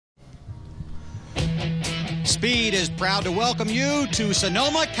Speed is proud to welcome you to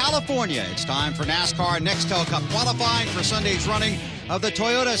Sonoma, California. It's time for NASCAR Nextel Cup qualifying for Sunday's running of the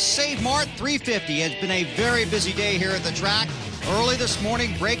Toyota Mart 350. It's been a very busy day here at the track. Early this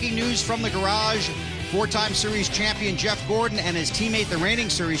morning, breaking news from the garage. Four-time Series champion Jeff Gordon and his teammate, the reigning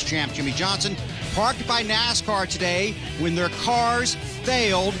Series champ Jimmy Johnson, parked by NASCAR today when their cars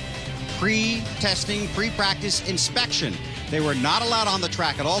failed pre-testing, pre-practice inspection. They were not allowed on the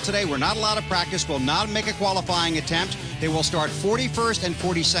track at all today. Were not allowed to practice, will not make a qualifying attempt. They will start 41st and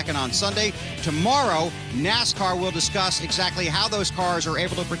 42nd on Sunday. Tomorrow, NASCAR will discuss exactly how those cars are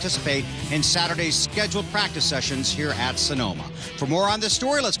able to participate in Saturday's scheduled practice sessions here at Sonoma. For more on this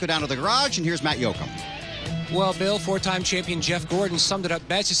story, let's go down to the garage, and here's Matt Yoakum. Well, Bill, four-time champion Jeff Gordon summed it up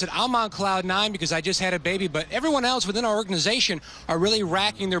best. He said, I'm on cloud nine because I just had a baby, but everyone else within our organization are really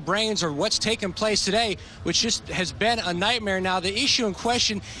racking their brains over what's taken place today, which just has been a nightmare. Now, the issue in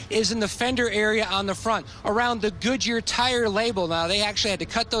question is in the fender area on the front, around the Goodyear tire label. Now, they actually had to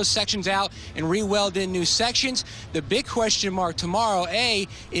cut those sections out and re-weld in new sections. The big question mark tomorrow, A,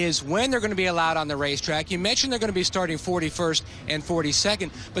 is when they're going to be allowed on the racetrack. You mentioned they're going to be starting 41st and 42nd,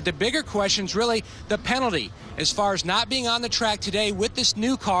 but the bigger question is really the penalty. As far as not being on the track today with this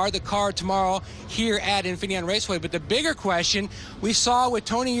new car, the car tomorrow here at Infineon Raceway. But the bigger question we saw with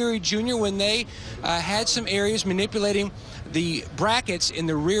Tony Eury Jr. when they had some areas manipulating the brackets in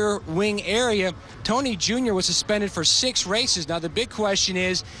the rear wing area, Tony Jr. was suspended for 6 races. Now the big question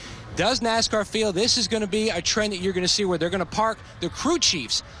is, does NASCAR feel this is going to be a trend that you're going to see where they're going to park the crew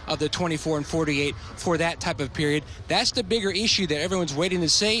chiefs of the 24 and 48 for that type of period? That's the bigger issue that everyone's waiting to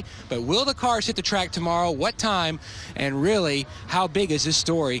see. But will the cars hit the track tomorrow? What time? And really, how big is this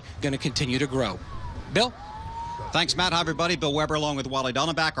story going to continue to grow? Bill? Thanks, Matt. Hi, everybody. Bill Weber along with Wally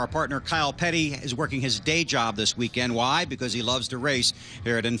Donneback. Our partner, Kyle Petty, is working his day job this weekend. Why? Because he loves to race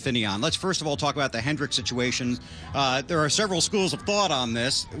here at Infineon. Let's first of all talk about the Hendrick situation. There are several schools of thought on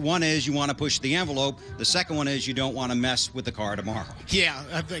this. One is you want to push the envelope. The second one is you don't want to mess with the car tomorrow.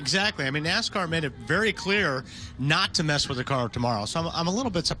 Yeah, exactly. I mean, NASCAR made it very clear not to mess with the car tomorrow. So I'm a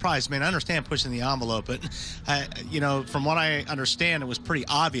little bit surprised. I mean, I understand pushing the envelope, but, from what I understand, it was pretty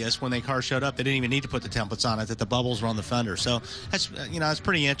obvious when the car showed up. They didn't even need to put the templates on it, that the bubbles were on the fender. So that's that's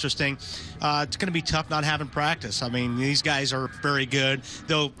pretty interesting. It's going to be tough not having practice. I mean, these guys are very good.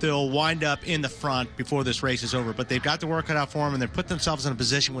 They'll wind up in the front before this race is over, but they've got to work it out for them, and they've put themselves in a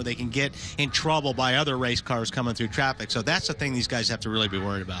position where they can get in trouble by other race cars coming through traffic. So that's the thing these guys have to really be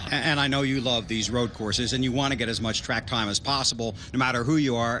worried about. And I know you love these road courses, and you want to get as much track time as possible, no matter who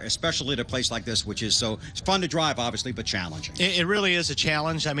you are, especially at a place like this, which is it's fun to drive, obviously, but challenging. It really is a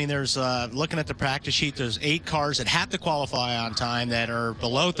challenge. I mean, there's looking at the practice sheet, there's 8 cars that have to qualify on time that are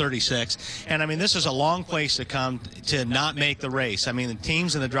below 36. And, I mean, this is a long place to come to not make the race. I mean, the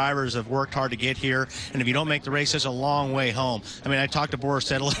teams and the drivers have worked hard to get here, and if you don't make the race, it's a long way home. I mean, I talked to Boris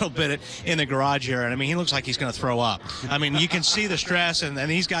Ted a little bit in the garage here, and, I mean, he looks like he's going to throw up. I mean, you can see the stress, and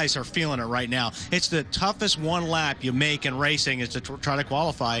these guys are feeling it right now. It's the toughest one lap you make in racing is to try to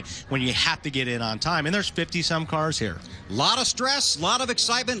qualify when you have to get in on time, and there's 50-some cars here. A lot of stress, a lot of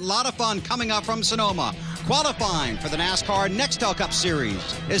excitement, a lot of fun coming up from Sonoma. Qualifying for the NASCAR Nextel Cup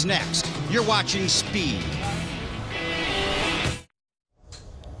Series is next. You're watching Speed.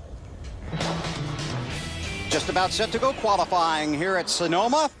 Just about set to go qualifying here at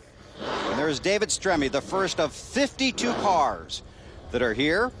Sonoma. And there's David Stremme, the first of 52 cars that are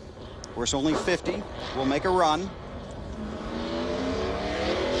here. Of course, only 50 will make a run.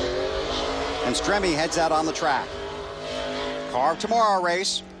 And Stremme heads out on the track. Car of tomorrow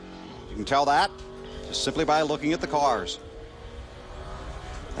race. You can tell that just simply by looking at the cars.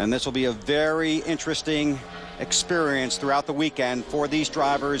 And this will be a very interesting experience throughout the weekend for these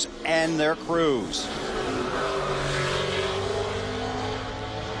drivers and their crews.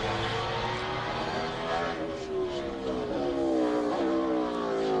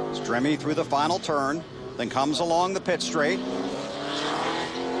 Stremme through the final turn, then comes along the pit straight.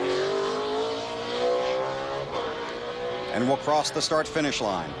 And will cross the start-finish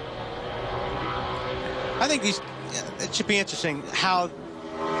line. I think it should be interesting how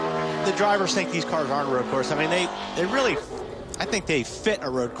the drivers think these cars aren't a road course. I mean, they really, I think they fit a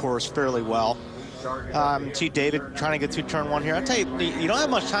road course fairly well. See David trying to get through turn 1 here. I'll tell you, you don't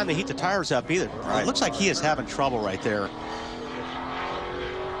have much time to heat the tires up either. Right. It looks like he is having trouble right there.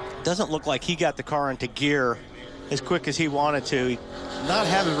 Doesn't look like he got the car into gear as quick as he wanted to. He's not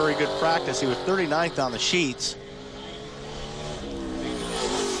having very good practice. He was 39th on the sheets.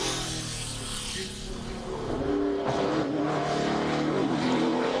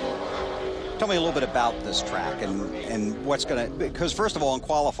 Tell me a little bit about this track and what's going to, because first of all, in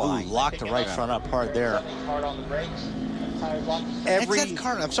qualifying. Locked the right front up hard there. Every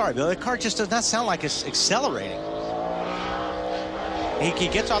car, I'm sorry, Bill, the car just does not sound like it's accelerating. He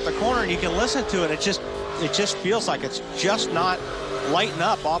gets off the corner and you can listen to it. It just feels like it's just not lighting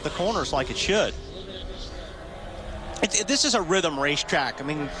up off the corners like it should. This is a rhythm racetrack. I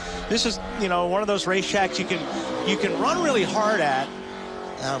mean, this is, you know, one of those racetracks you can run really hard at.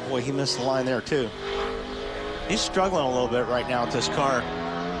 Oh boy, he missed the line there too. He's struggling a little bit right now with this car.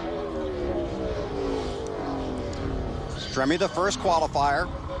 Stremme, the first qualifier.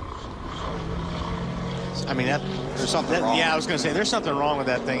 I mean, there's something wrong. Yeah, I was going to say, there's something wrong with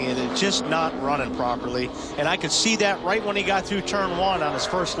that thing. It's just not running properly. And I could see that right when he got through turn 1 on his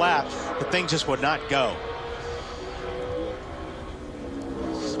first lap. The thing just would not go.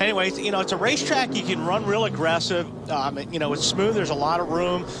 Anyways, you know, it's a racetrack. You can run real aggressive. You know, it's smooth. There's a lot of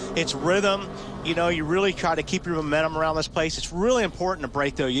room. It's rhythm. You know, you really try to keep your momentum around this place. It's really important to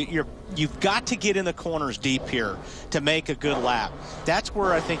break, though. You've got to get in the corners deep here to make a good lap. That's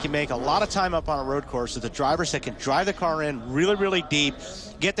where I think you make a lot of time up on a road course with the drivers that can drive the car in really, really deep,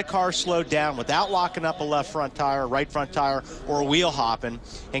 get the car slowed down without locking up a left front tire, right front tire, or wheel hopping,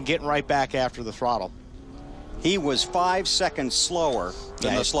 and getting right back after the throttle. He was 5 seconds slower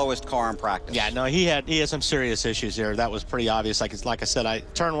than the slowest car in practice. Yeah, no, he had some serious issues there. That was pretty obvious. Like I said,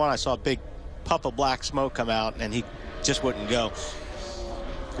 turn 1, I saw a big puff of black smoke come out, and he just wouldn't go.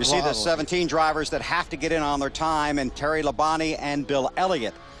 You see the 17 drivers that have to get in on their time, and Terry Labonte and Bill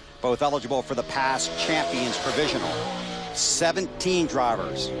Elliott, both eligible for the past champions provisional. 17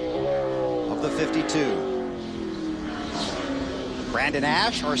 drivers of the 52. Brandon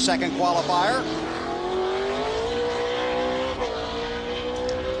Ash, our second qualifier.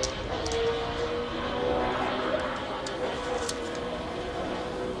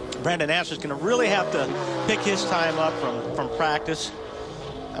 Brandon Ash is going to really have to pick his time up from practice.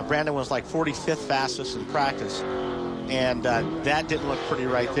 Brandon was like 45th fastest in practice, and that didn't look pretty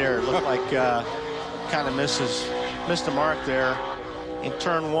right there. It looked like kind of missed the mark there in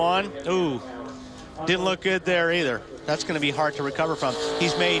turn 1. Ooh, didn't look good there either. That's going to be hard to recover from.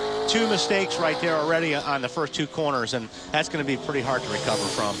 He's made 2 mistakes right there already on the first 2 corners, and that's going to be pretty hard to recover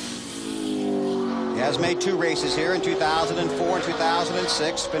from. He has made 2 races here in 2004 and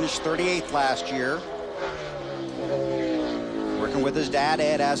 2006, finished 38th last year. Working with his dad,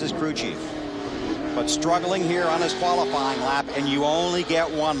 Ed, as his crew chief. But struggling here on his qualifying lap, and you only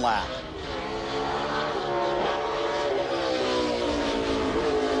get 1 lap.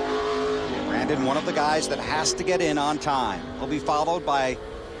 Brandon, one of the guys that has to get in on time. He'll be followed by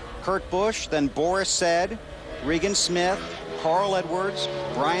Kurt Busch, then Boris Said, Regan Smith, Carl Edwards,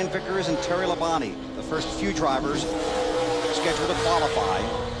 Brian Vickers, and Terry Labonte, the first few drivers scheduled to qualify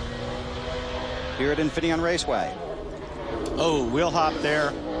here at Infineon Raceway. Oh, wheel hop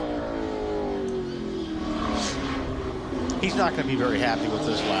there. He's not going to be very happy with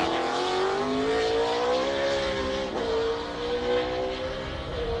this lap.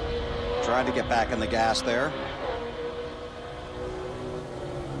 Tried to get back in the gas there.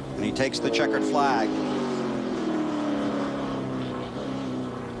 And he takes the checkered flag.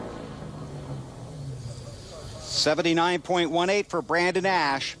 $79.18 for Brandon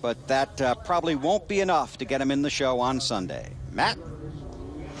Ash, but that probably won't be enough to get him in the show on Sunday. Matt?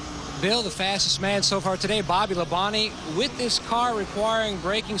 Bill, the fastest man so far today, Bobby Labonte, with this car requiring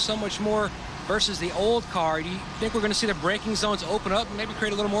braking so much more versus the old car. Do you think we're going to see the braking zones open up and maybe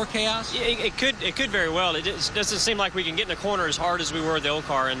create a little more chaos? Yeah, it could very well. It doesn't seem like we can get in the corner as hard as we were with the old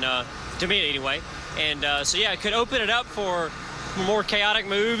car, and to me anyway. And so yeah, it could open it up for more chaotic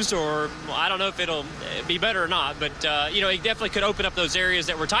moves, or I don't know if it'll be better or not, but you know, it definitely could open up those areas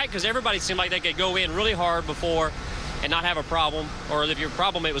that were tight, because everybody seemed like they could go in really hard before and not have a problem, or if your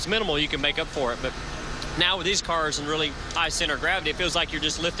problem it was minimal, you can make up for it. But now with these cars and really high center of gravity, it feels like you're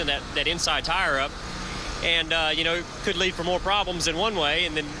just lifting that inside tire up, and you know, it could lead for more problems in one way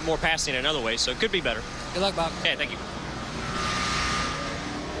and then more passing in another way, so it could be better. Good luck, Bob. Yeah, thank you.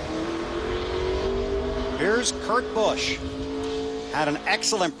 Here's Kurt Busch. Had an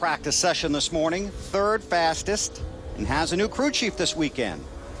excellent practice session this morning, 3rd fastest, and has a new crew chief this weekend.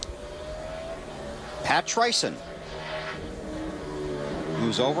 Pat Trison,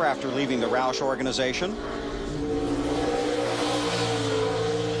 who's over after leaving the Roush organization.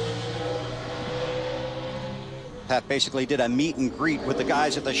 Pat basically did a meet and greet with the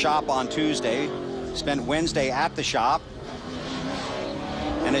guys at the shop on Tuesday, spent Wednesday at the shop,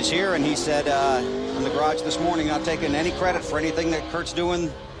 and is here, and he said, in the garage this morning, not taking any credit for anything that Kurt's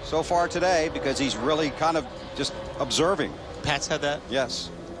doing so far today, because he's really kind of just observing. Pat said that? Yes.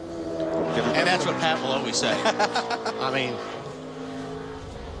 And that's what Pat will always say. I mean,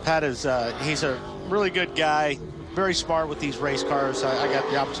 Pat is, he's a really good guy, very smart with these race cars. I got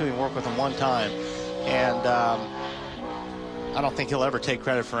the opportunity to work with him one time, and I don't think he'll ever take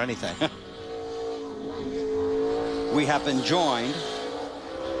credit for anything. We have been joined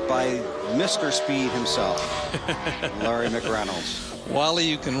by Mr. Speed himself, Larry McReynolds. Wally,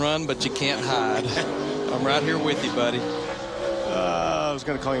 you can run, but you can't hide. I'm right here with you, buddy. I was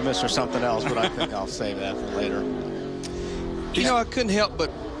going to call you Mr. something else, but I think I'll save that for later. You know, I couldn't help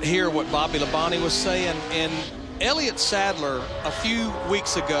but hear what Bobby Labonte was saying, and Elliott Sadler a few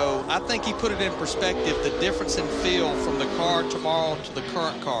weeks ago, I think he put it in perspective, the difference in feel from the car tomorrow to the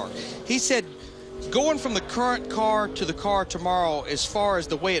current car. He said going from the current car to the car tomorrow, as far as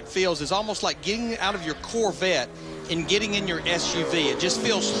the way it feels, is almost like getting out of your Corvette and getting in your SUV. It just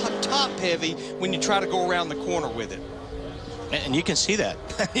feels top heavy when you try to go around the corner with it. And you can see that.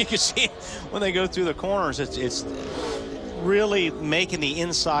 You can see when they go through the corners, it's really making the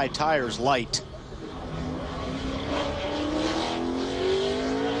inside tires light.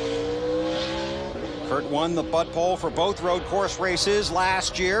 Kurt won the Bud Pole for both road course races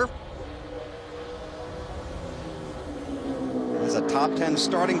last year. Has a top 10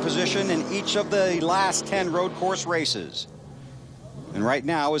 starting position in each of the last 10 road course races. And right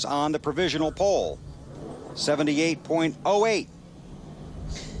now is on the provisional pole. 78.08.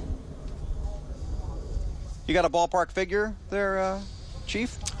 You got a ballpark figure there,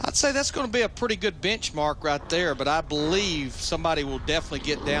 Chief? I'd say that's going to be a pretty good benchmark right there, but I believe somebody will definitely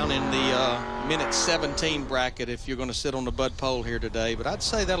get down in the minute 17 bracket if you're going to sit on the Bud Pole here today. But I'd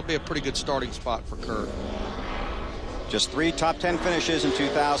say that'll be a pretty good starting spot for Kurt. Just 3 top 10 finishes in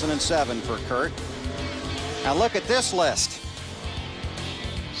 2007 for Kurt. Now look at this list.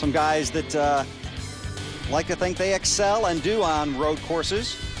 Some guys that like to think they excel and do on road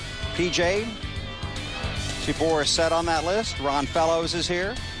courses. PJ, Boris said on that list. Ron Fellows is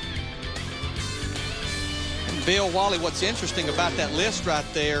here. And Bill, Wally, what's interesting about that list right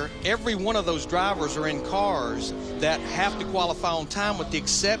there, every one of those drivers are in cars that have to qualify on time with the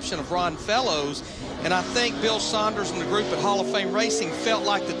exception of Ron Fellows. And I think Bill Saunders and the group at Hall of Fame Racing felt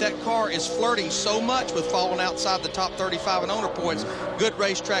like that car is flirting so much with falling outside the top 35 in owner points. Good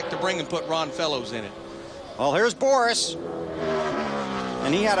racetrack to bring and put Ron Fellows in it. Well, here's Boris.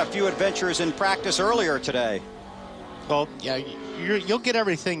 And he had a few adventures in practice earlier today. Well, yeah, you'll get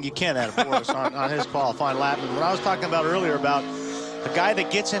everything you can out of Boris on his qualifying lap. And what I was talking about earlier about a guy that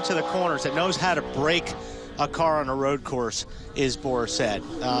gets into the corners, that knows how to break a car on a road course, is Boris said.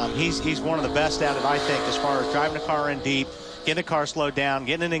 He's one of the best at it, I think, as far as driving the car in deep, getting the car slowed down,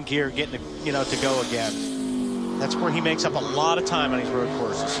 getting it in gear, getting it, to go again. That's where he makes up a lot of time on these road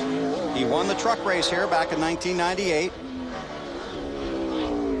courses. He won the truck race here back in 1998.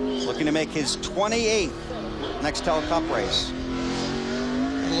 He's looking to make his 28th Nextel Cup race.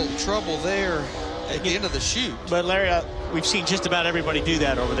 A little trouble there at the end of the chute. But Larry, we've seen just about everybody do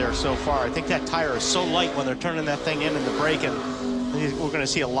that over there so far. I think that tire is so light when they're turning that thing in and the braking. We're going to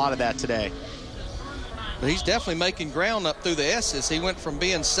see a lot of that today. But he's definitely making ground up through the S's. He went from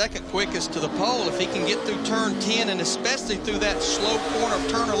being second quickest to the pole. If he can get through turn 10 and especially through that slow corner of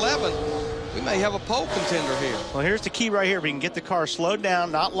turn 11, we may have a pole contender here. Well, here's the key right here. We can get the car slowed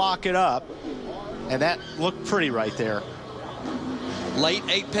down, not lock it up. And that looked pretty right there. Late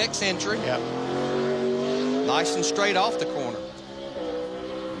apex entry. Yep. Nice and straight off the corner.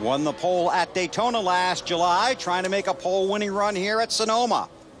 Won the pole at Daytona last July, trying to make a pole winning run here at Sonoma.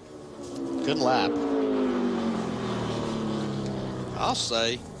 Good lap. I'll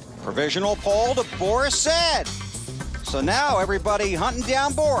say. Provisional pole to Boris Said. So now everybody hunting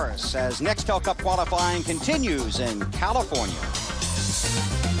down Boris as Nextel Cup qualifying continues in California.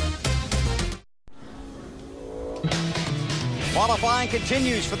 Qualifying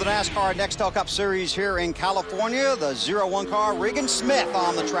continues for the NASCAR Nextel Cup Series here in California. The 01 car, Regan Smith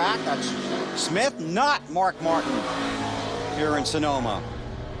on the track. That's Smith, not Mark Martin, here in Sonoma.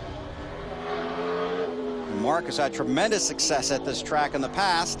 And Mark has had tremendous success at this track in the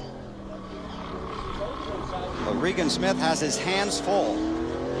past. But Regan Smith has his hands full.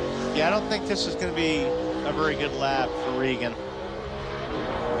 Yeah, I don't think this is going to be a very good lap for Regan.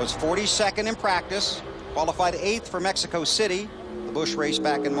 Was 42nd in practice. Qualified 8th for Mexico City, the Busch race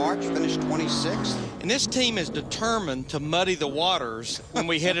back in March, finished 26th. And this team is determined to muddy the waters when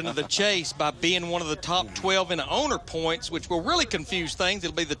we head into the chase by being one of the top 12 in owner points, which will really confuse things.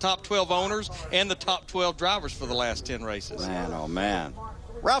 It'll be the top 12 owners and the top 12 drivers for the last 10 races. Man, oh man.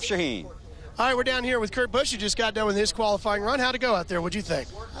 Ralph Shaheen. All right, we're down here with Kurt Busch, who just got done with his qualifying run. How'd it go out there? What'd you think?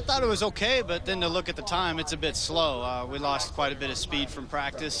 I thought it was okay, but then to look at the time, it's a bit slow. We lost quite a bit of speed from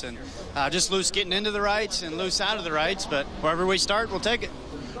practice, and just loose getting into the rights and loose out of the rights, but wherever we start, we'll take it.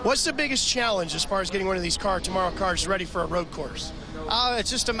 What's the biggest challenge as far as getting one of these tomorrow cars ready for a road course?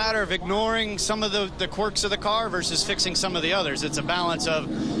 It's just a matter of ignoring some of the quirks of the car versus fixing some of the others. It's a balance of,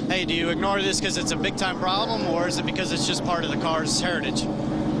 hey, do you ignore this because it's a big-time problem, or is it because it's just part of the car's heritage?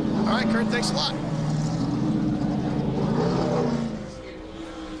 All right, Kurt, thanks a lot.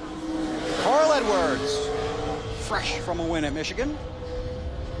 Carl Edwards, fresh from a win at Michigan.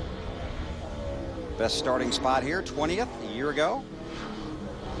 Best starting spot here, 20th a year ago.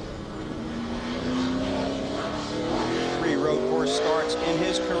 3 road course starts in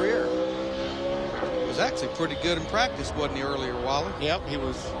his career. He was actually pretty good in practice, wasn't he, earlier, Wally? Yep, he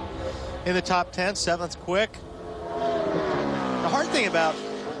was in the top 10, 7th quick. The hard thing about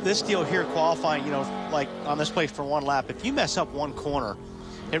this deal here qualifying, you know, like on this place for one lap, if you mess up one corner,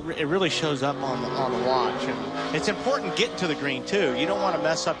 it really shows up on the watch. And it's important getting to the green, too. You don't want to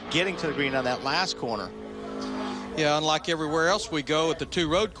mess up getting to the green on that last corner. Yeah, unlike everywhere else we go at the 2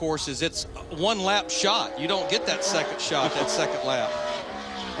 road courses, it's one lap shot. You don't get that second shot, that second lap.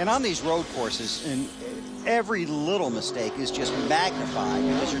 And on these road courses, and every little mistake is just magnified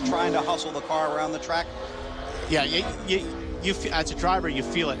because you're trying to hustle the car around the track. Yeah, you as a driver, you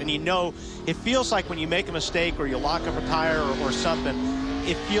feel it, and you know, it feels like when you make a mistake or you lock up a tire or something,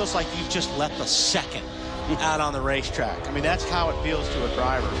 it feels like you've just left a second out on the racetrack. I mean, that's how it feels to a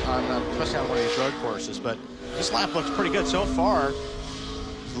driver, especially on one of these road courses. But this lap looks pretty good so far.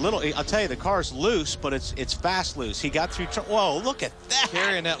 I'll tell you, the car's loose, but it's fast loose. He got through. Whoa, look at that!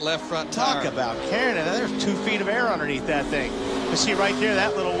 Carrying that left front tire. Talk about carrying it. There's 2 feet of air underneath that thing. You see right there,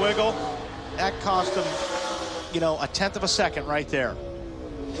 that little wiggle, that cost him, you know, 1/10 of a second right there.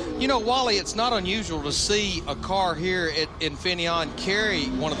 You know, Wally, it's not unusual to see a car here at Infineon carry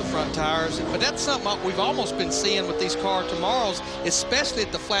one of the front tires, but that's something we've almost been seeing with these car tomorrows, especially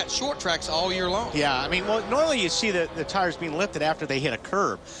at the flat short tracks all year long. Yeah, I mean, well, normally you see the tires being lifted after they hit a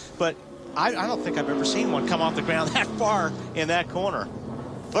curb, but I don't think I've ever seen one come off the ground that far in that corner.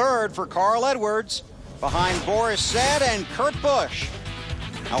 3rd for Carl Edwards, behind Boris Said and Kurt Busch.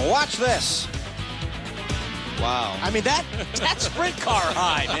 Now watch this. Wow. I mean, that's sprint car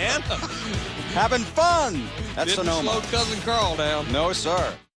high, man. Having fun. That's Didn't Sonoma. slow Cousin Carl down. No,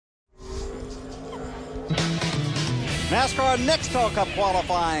 sir. NASCAR Nextel Cup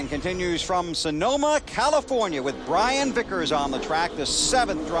qualifying continues from Sonoma, California, with Brian Vickers on the track, the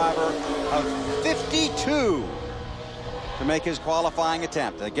 7th driver of 52 to make his qualifying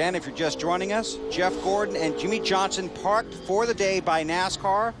attempt. Again, if you're just joining us, Jeff Gordon and Jimmy Johnson parked for the day by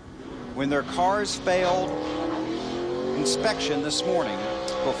NASCAR when their cars failed inspection this morning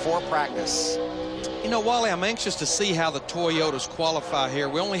before practice. You know, Wally, I'm anxious to see how the Toyotas qualify here.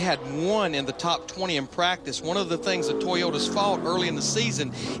 We only had 1 in the top 20 in practice. One of the things the Toyotas fought early in the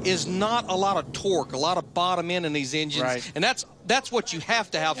season is not a lot of torque, a lot of bottom end in these engines. Right. And that's what you have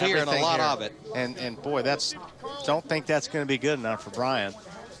to have here, and a lot of it. And boy, don't think that's going to be good enough for Brian.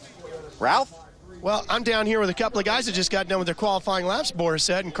 Ralph? Well, I'm down here with a couple of guys that just got done with their qualifying laps, Boris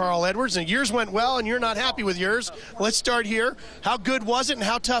Said and Carl Edwards, and yours went well, and you're not happy with yours. Let's start here. How good was it, and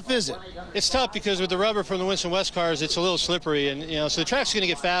how tough is it? It's tough because with the rubber from the Winston West cars, it's a little slippery, and so the track's going to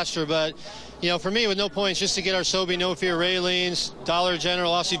get faster. But for me, with no points, just to get our Sobe No Fear railings, Dollar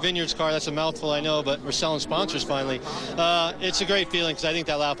General, Aussie Vineyards car. That's a mouthful, I know, but we're selling sponsors finally. It's a great feeling because I think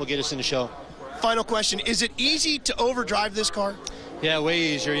that lap will get us in the show. Final question: is it easy to overdrive this car? Yeah, way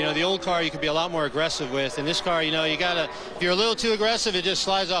easier. The old car you could be a lot more aggressive with. In this car, you gotta, if you're a little too aggressive, it just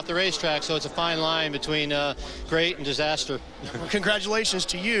slides off the racetrack. So it's a fine line between great and disaster. Well, congratulations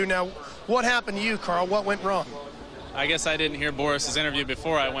to you. Now, what happened to you, Carl? What went wrong? I guess I didn't hear Boris's interview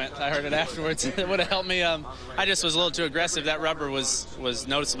before I went. I heard it afterwards. It would have helped me. I just was a little too aggressive. That rubber was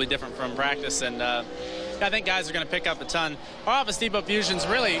noticeably different from practice, and I think guys are going to pick up a ton. Our Office Depot Fusion's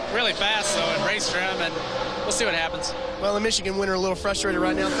really, really fast, though, in race trim, and we'll see what happens. Well, the Michigan winner a little frustrated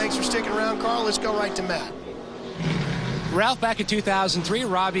right now. Thanks for sticking around, Carl. Let's go right to Matt. Ralph, back in 2003,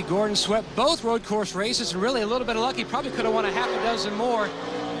 Robbie Gordon swept both road course races, and really a little bit of luck. He probably could have won a half a dozen more.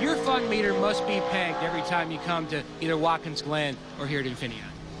 Your fun meter must be pegged every time you come to either Watkins Glen or here at Infineon.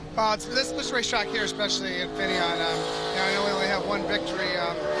 This racetrack here, especially Infineon, I know we only have 1 victory.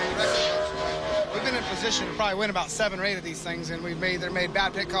 We've been in position to probably win about 7 or 8 of these things, and we've either made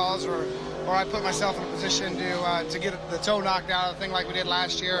bad pit calls or I put myself in a position to get the toe knocked out of the thing like we did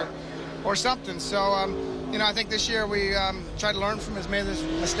last year or something. So, I think this year we try to learn from as many of the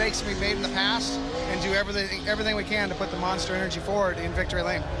mistakes we've made in the past and do everything we can to put the Monster Energy forward in victory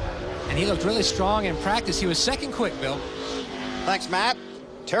lane. and he looked really strong in practice. He was second quick, Bill. Thanks, Matt.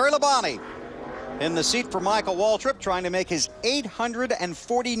 Terry Labonte in the seat for Michael Waltrip, trying to make his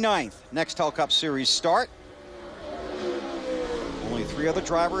 849th Nextel Cup Series start. Only 3 other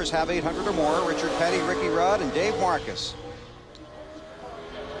drivers have 800 or more: Richard Petty, Ricky Rudd, and Dave Marcus.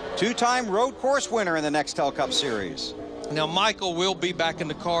 2-time road course winner in the Nextel Cup Series. Now, Michael will be back in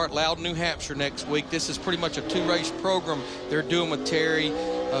the car at Loudon, New Hampshire next week. This is pretty much a 2-race program they're doing with Terry,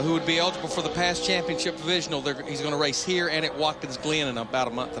 who would be eligible for the past championship divisional. He's going to race here and at Watkins Glen in about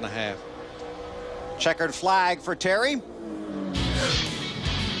a month and a half. Checkered flag for Terry.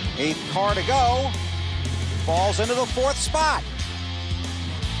 8th car to go. Falls into the 4th spot.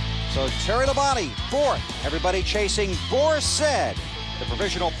 So Terry Labonte, 4th. Everybody chasing Boris Said, the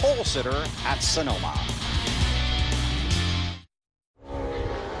provisional pole sitter at Sonoma.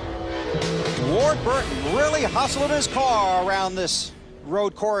 Ward Burton really hustled his car around this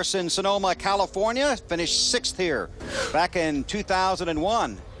road course in Sonoma, California. Finished 6th here back in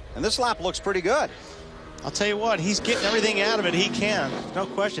 2001. And this lap looks pretty good. I'll tell you what, he's getting everything out of it he can. No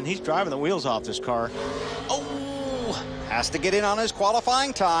question, he's driving the wheels off this car. Oh, has to get in on his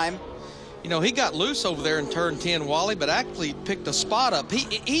qualifying time. You know, he got loose over there in turn 10, Wally, but actually picked a spot up.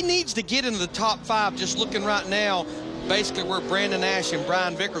 He needs to get into the top 5, just looking right now, basically where Brandon Ash and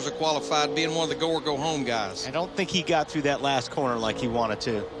Brian Vickers are qualified, being one of the go or go home guys. I don't think he got through that last corner like he wanted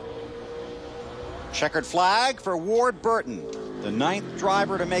to. Checkered flag for Ward Burton. The 9th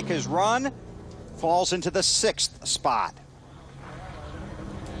driver to make his run falls into the 6th spot.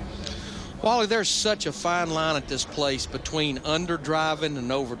 Wally, there's such a fine line at this place between underdriving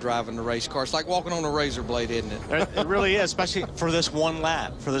and overdriving the race car. It's like walking on a razor blade, isn't it? It really is, especially for this one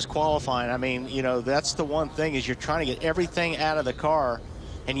lap, for this qualifying. I mean, you know, that's the one thing, is you're trying to get everything out of the car,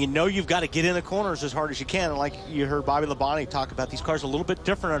 and you know you've got to get in the corners as hard as you can. And like you heard Bobby Labonte talk about, these cars are a little bit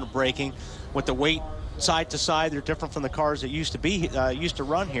different under braking with the weight side to side. They're different from the cars that used to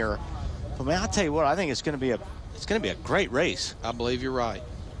run here. But man, I'll tell you what, I think it's going to be a great race. I believe you're right.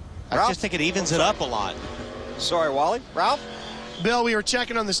 I just think it evens it up a lot. Sorry, Wally. Ralph? Bill, we were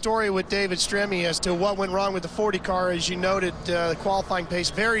checking on the story with David Stremme as to what went wrong with the 40 car. As you noted, the qualifying pace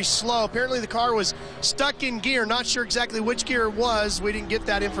very slow. Apparently the car was stuck in gear. Not sure exactly which gear it was. We didn't get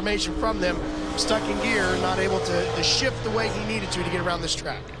that information from them. Stuck in gear, not able to shift the way he needed to get around this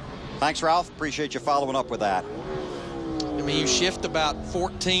track. Thanks, Ralph. Appreciate you following up with that. I mean, you shift about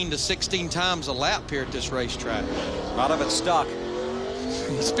 14 to 16 times a lap here at this racetrack. A lot of it stuck.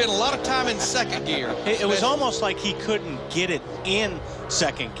 He spent a lot of time in second gear. It was almost like he couldn't get it in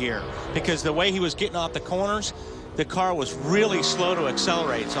second gear, because the way he was getting off the corners, the car was really slow to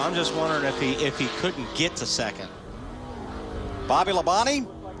accelerate. So I'm just wondering if he couldn't get to second. Bobby Labonte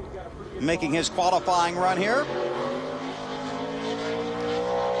making his qualifying run here.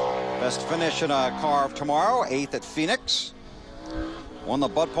 Best finish in a car of tomorrow, 8th at Phoenix. Won the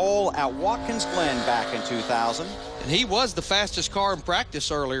Bud Pole at Watkins Glen back in 2000. And he was the fastest car in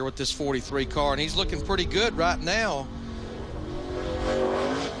practice earlier with this 43 car, and he's looking pretty good right now.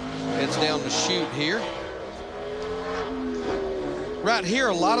 Heads down the chute here. Right here,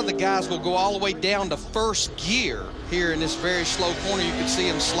 a lot of the guys will go all the way down to first gear here in this very slow corner. You can see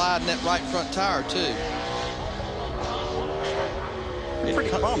him sliding that right front tire, too. Pretty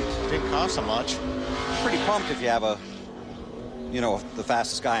pumped. Didn't cost so much. Pretty pumped if you have the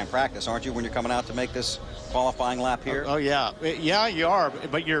fastest guy in practice, aren't you, when you're coming out to make this qualifying lap here? Oh yeah. Yeah, you are.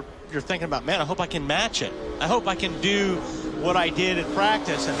 But you're thinking about, man, I hope I can match it. I hope I can do what I did in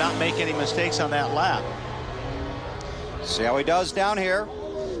practice and not make any mistakes on that lap. See how he does down here.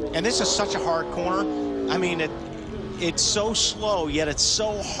 And this is such a hard corner. I mean, it's so slow, yet it's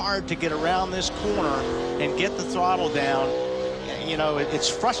so hard to get around this corner and get the throttle down. You know, it's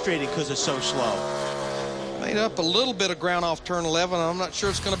frustrating because it's so slow. Made up a little bit of ground off turn 11. I'm not sure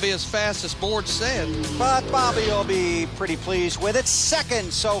it's going to be as fast as Board said. But Bobby will be pretty pleased with it.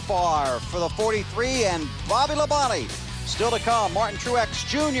 Second so far for the 43 and Bobby Labonte. Still to come, Martin Truex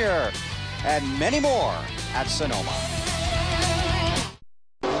Jr. and many more at Sonoma.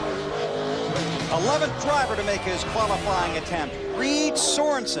 11th driver to make his qualifying attempt, Reed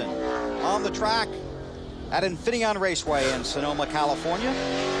Sorensen, on the track at Infineon Raceway in Sonoma, California.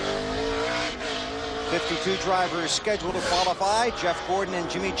 52 drivers scheduled to qualify. Jeff Gordon and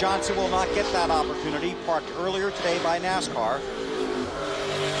Jimmy Johnson will not get that opportunity, parked earlier today by NASCAR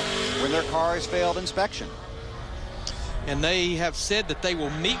when their cars failed inspection. And they have said that they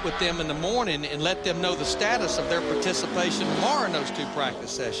will meet with them in the morning and let them know the status of their participation tomorrow in those 2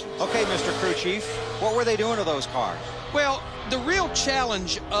 practice sessions. Okay, Mr. Crew Chief, what were they doing to those cars? Well, the real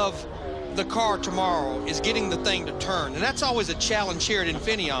challenge of the car tomorrow is getting the thing to turn, and that's always a challenge here at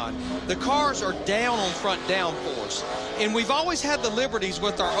Infineon. The cars are down on front downforce, and we've always had the liberties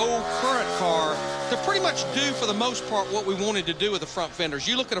with our old current car to pretty much do, for the most part, what we wanted to do with the front fenders.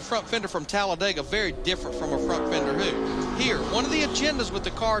 You look at a front fender from Talladega, very different from a front fender here. One of the agendas with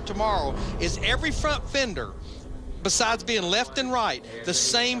the car tomorrow is every front fender, besides being left and right, the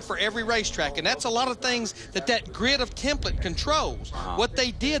same for every racetrack. And that's a lot of things that grid of template controls. What they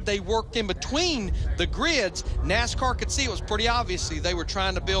did, they worked in between the grids. NASCAR could see it was pretty obviously they were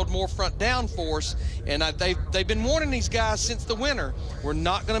trying to build more front downforce, and they've been warning these guys since the winter. We're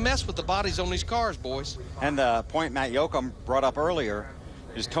not going to mess with the bodies on these cars, boys. And the point Matt Yoakum brought up earlier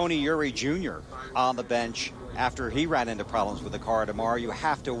is Tony Uri Jr. on the bench after he ran into problems with the car tomorrow. You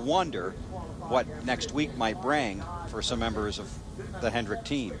have to wonder what next week might bring for some members of the Hendrick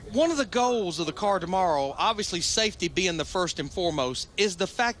team. One of the goals of the car tomorrow, obviously safety being the first and foremost, is the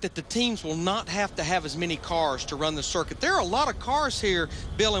fact that the teams will not have to have as many cars to run the circuit. There are a lot of cars here,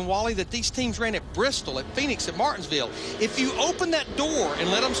 Bill and Wally, that these teams ran at Bristol, at Phoenix, at Martinsville. If you open that door and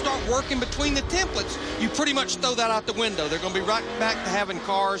let them start working between the templates, you pretty much throw that out the window. They're going to be right back to having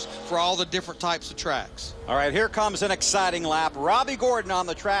cars for all the different types of tracks. All right, here comes an exciting lap. Robbie Gordon on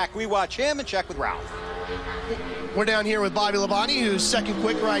the track. We watch him and check with Ralph. We're down here with Bobby Labonte, who's second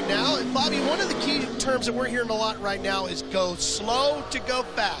quick right now. And Bobby, one of the key terms that we're hearing a lot right now is go slow to go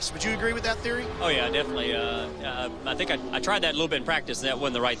fast. Would you agree with that theory? Oh, yeah, definitely. I think I tried that a little bit in practice, and that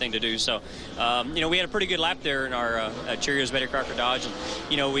wasn't the right thing to do. So, we had a pretty good lap there in our Cheerios Betty Crocker Dodge.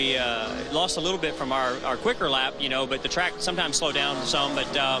 And, we lost a little bit from our quicker lap, but the track sometimes slowed down some.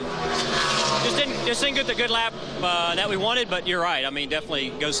 But just didn't get the good lap that we wanted. But you're right. I mean,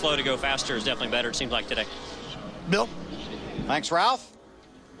 definitely go slow to go faster is definitely better, it seems like today. Bill? Thanks, Ralph.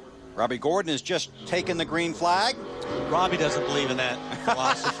 Robbie Gordon has just taken the green flag. Robbie doesn't believe in that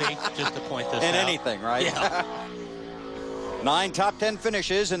philosophy, just to point this out. In anything, right? Yeah. 9 top 10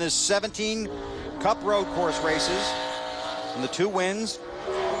 finishes in his 17 Cup road course races, and the 2 wins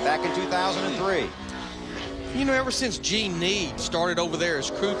back in 2003. Ever since Gene Need started over there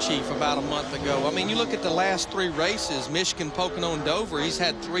as crew chief about a month ago, I mean, you look at the last 3 races, Michigan, Pocono, and Dover, he's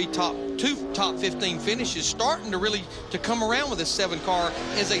had 2 top 15 finishes, starting to really come around with his 7 car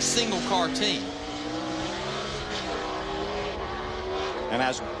as a single car team. And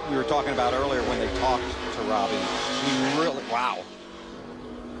as we were talking about earlier when they talked to Robbie, he really, wow.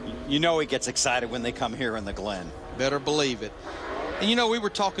 He gets excited when they come here in the Glen. Better believe it. And we were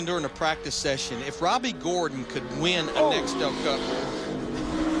talking during the practice session, if Robbie Gordon could win a Nextel Cup,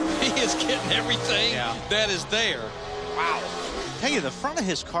 he is getting everything that is there. Wow. Tell you, the front of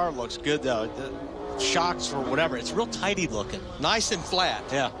his car looks good, though. The shocks or whatever, it's real tidy looking. Nice and flat.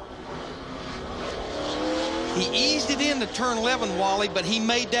 Yeah. He eased it into turn 11, Wally, but he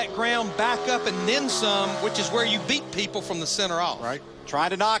made that ground back up and then some, which is where you beat people from the center off. Right.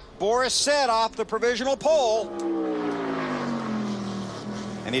 Trying to knock Boris Said off the provisional pole.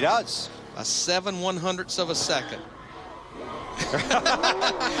 And he does. A 7/100ths of a second.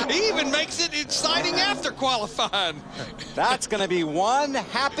 He even makes it exciting after qualifying. That's going to be one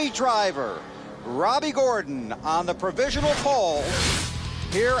happy driver. Robbie Gordon on the provisional pole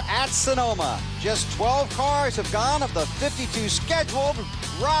here at Sonoma. Just 12 cars have gone of the 52 scheduled.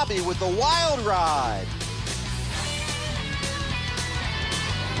 Robbie with the wild ride.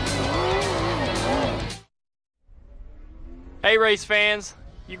 Hey, race fans.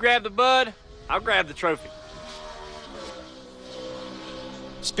 You grab the bud, I'll grab the trophy.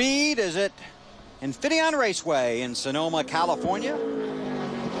 Speed is at Infineon Raceway in Sonoma, California.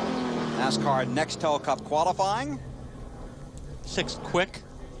 NASCAR Nextel Cup qualifying. 6th quick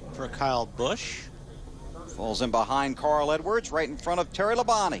for Kyle Busch. Falls in behind Carl Edwards, right in front of Terry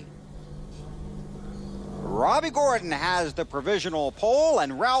Labonte. Robbie Gordon has the provisional pole,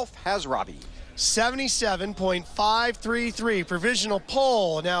 and Ralph has Robbie. 77.533 provisional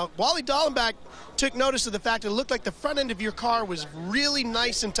pole. Now, Wally Dallenbach took notice of the fact that it looked like the front end of your car was really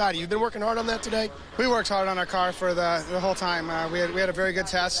nice and tidy. You've been working hard on that today? We worked hard on our car for the whole time. We had a very good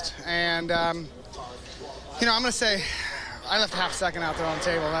test, and I'm going to say I left a half second out there on the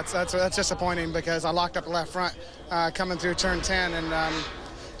table. That's disappointing because I locked up the left front coming through turn 10, and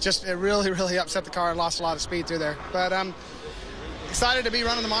it really upset the car and lost a lot of speed through there. But excited to be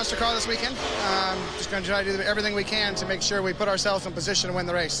running the monster car this weekend. Just going to try to do everything we can to make sure we put ourselves in position to win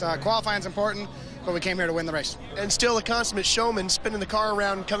the race. Qualifying is important, but we came here to win the race. And still a consummate showman, spinning the car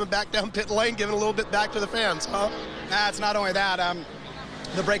around and coming back down pit lane, giving a little bit back to the fans, huh? It's not only that.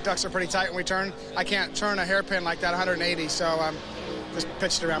 The brake ducts are pretty tight when we turn. I can't turn a hairpin like that 180, so just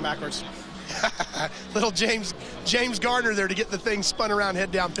pitched it around backwards. Little James Garner there to get the thing spun around,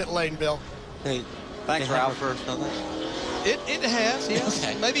 head down pit lane, Bill. Hey, thanks, Ralph. First, it has, yes.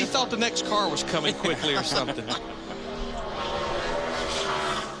 Okay. Maybe he thought the next car was coming quickly or something.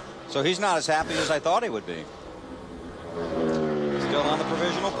 So he's not as happy as I thought he would be. Still on the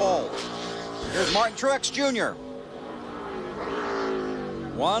provisional pole. Here's Martin Truex Jr.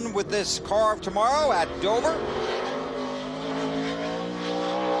 Won with this car of tomorrow at Dover.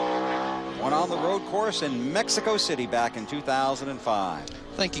 Won on the road course in Mexico City back in 2005.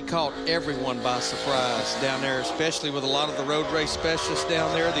 I think he caught everyone by surprise down there, especially with a lot of the road race specialists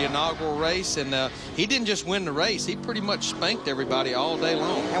down there, the inaugural race. And he didn't just win the race. He pretty much spanked everybody all day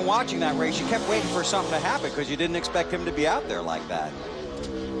long. And watching that race, you kept waiting for something to happen because you didn't expect him to be out there like that.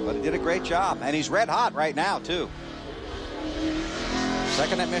 But he did a great job. And he's red hot right now, too.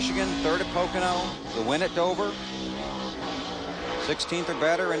 Second at Michigan, third at Pocono, the win at Dover. 16th or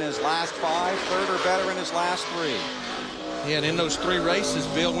better in his last 5, third or better in his last 3. Yeah, and in those 3 races,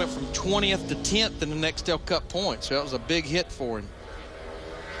 Bill went from 20th to 10th in the Nextel Cup points. So that was a big hit for him.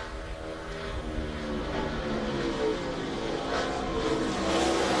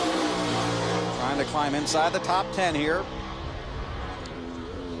 Trying to climb inside the top 10 here.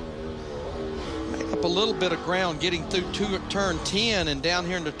 Make up a little bit of ground getting through turn 10 and down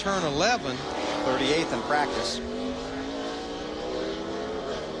here into turn 11. 38th in practice.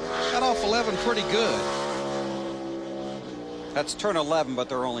 Got off 11 pretty good. That's turn 11, but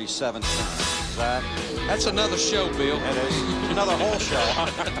they're only 7 turns. That's another show, Bill. It is another whole show.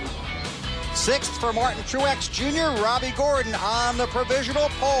 6th for Martin Truex Jr. Robbie Gordon on the provisional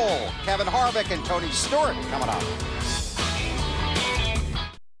pole. Kevin Harvick and Tony Stewart coming up.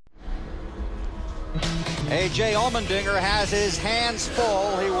 A.J. Allmendinger has his hands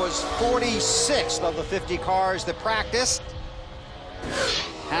full. He was 46th of the 50 cars that practiced.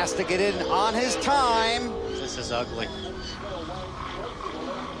 Has to get in on his time. This is ugly.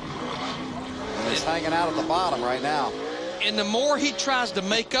 And he's hanging out at the bottom right now. And the more he tries to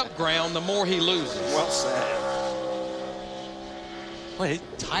make up ground, the more he loses. Well said. Well, his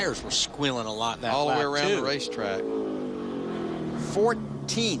tires were squealing a lot in that all the way lap, around too. the racetrack.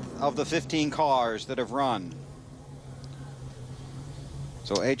 14th of the 15 cars that have run.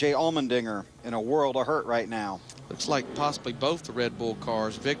 So A.J. Allmendinger in a world of hurt right now. Looks like possibly both the Red Bull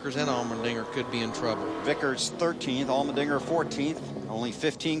cars, Vickers and Allmendinger, could be in trouble. Vickers 13th, Allmendinger 14th. Only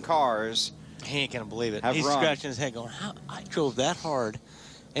 15 cars. He ain't gonna believe it. Have He's run. scratching his head going, how I drove that hard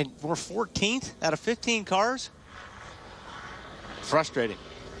and we're 14th out of 15 cars? Frustrating.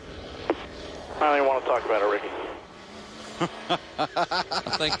 I don't even want to talk about it, Ricky.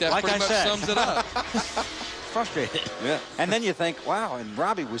 I think that Like pretty I much said. sums it up. Frustrated. Yeah. And then you think, wow, and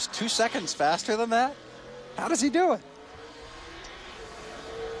Robbie was 2 seconds faster than that? How does he do it?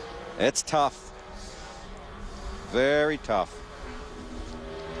 It's tough. Very tough.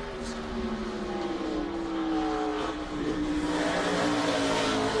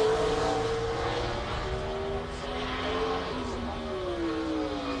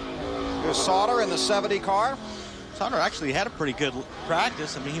 Here's Sauter in the 70 car. Sauter actually had a pretty good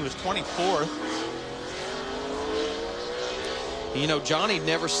practice. I mean, he was 24th. You know, Johnny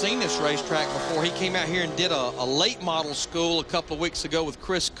never seen this racetrack before. He came out here and did a late model school a couple of weeks ago with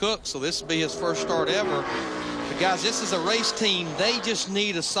Chris Cook, so this will be his first start ever. But guys, this is a race team. They just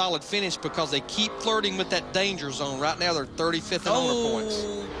need a solid finish because they keep flirting with that danger zone. Right now, they're 35th in owner points.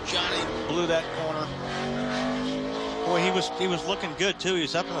 Johnny blew that corner. Boy, he was looking good too. He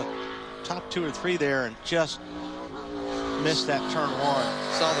was up in the top 2 or 3 there and just missed that turn 1.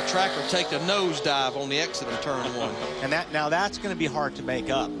 Saw the tracker take a nosedive on the exit of turn 1. And that's going to be hard to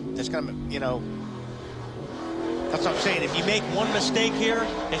make up. It's going to, you know, that's what I'm saying. If you make one mistake here,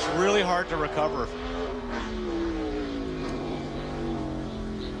 it's really hard to recover.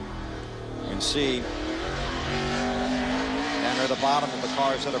 You can see down near the bottom of the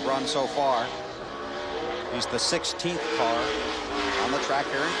cars that have run so far. He's the 16th car on the track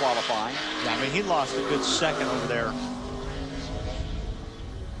here in qualifying. Yeah, I mean, he lost a good second over there.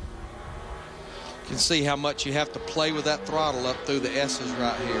 You can see how much you have to play with that throttle up through the S's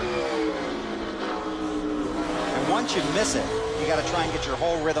right here. And once you miss it, you got to try and get your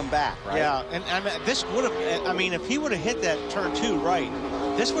whole rhythm back, right? Yeah, and this would have, I mean, if he would have hit that turn 2 right,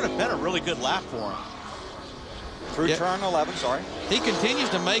 this would have been a really good lap for him. Through turn 11, sorry. He continues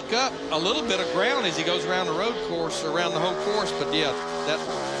to make up a little bit of ground as he goes around the road course, around the whole course, but yeah, that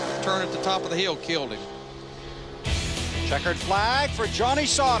turn at the top of the hill killed him. Checkered flag for Johnny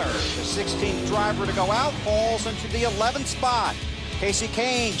Sauter. The 16th driver to go out falls into the 11th spot. Casey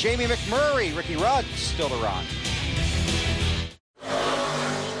Kane, Jamie McMurray, Ricky Rudd still to run.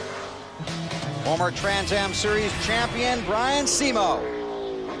 Former Trans Am Series champion Brian Simo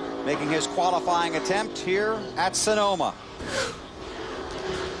making his qualifying attempt here at Sonoma.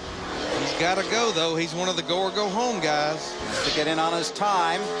 He's got to go, though. He's one of the go-or-go-home guys. Has to get in on his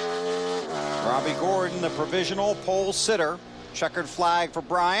time. Robbie Gordon, the provisional pole sitter. Checkered flag for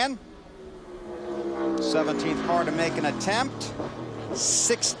Brian. 17th car to make an attempt.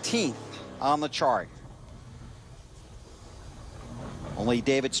 16th on the chart. Only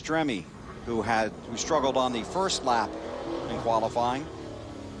David Stremme, who struggled on the first lap in qualifying,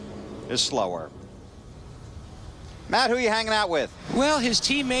 is slower. Matt, who are you hanging out with? Well, his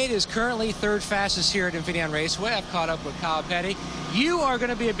teammate is currently third fastest here at Infineon Raceway. I've caught up with Kyle Petty. You are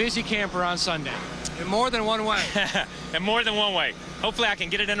going to be a busy camper on Sunday. In more than one way. In more than one way. Hopefully I can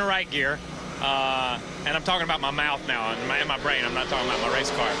get it in the right gear. And I'm talking about my mouth now and my brain. I'm not talking about my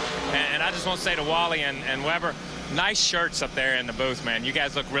race car. And I just want to say to Wally and Weber, nice shirts up there in the booth, man. You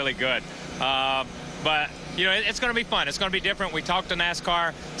guys look really good. But, you know, it's going to be fun. It's going to be different. We talked to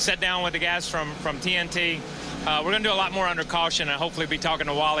NASCAR, sat down with the guys from TNT. We're going to do a lot more under caution and hopefully be talking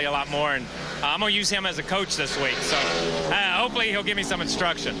to Wally a lot more. And I'm going to use him as a coach this week. So hopefully he'll give me some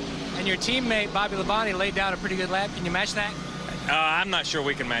instruction. And your teammate, Bobby Labonte, laid down a pretty good lap. Can you match that? I'm not sure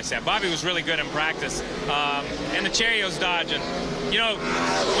we can match that. Bobby was really good in practice. And the Cherio's Dodge. And, you know,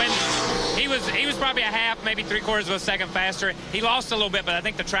 when he was probably a half, maybe 3/4 of a second faster. He lost a little bit, but I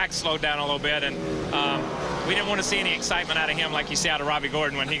think the track slowed down a little bit. And we didn't want to see any excitement out of him like you see out of Robbie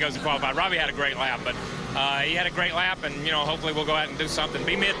Gordon when he goes to qualify. Robbie had a great lap, but he had a great lap. And, you know, hopefully we'll go out and do something.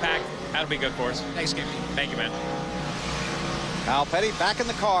 Be mid-pack. That'll be good for us. Thanks, Gary. Thank you, man. Kyle Petty back in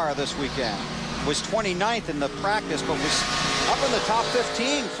the car this weekend. Was 29th in the practice, but was up in the top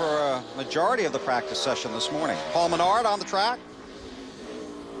 15 for a majority of the practice session this morning. Paul Menard on the track.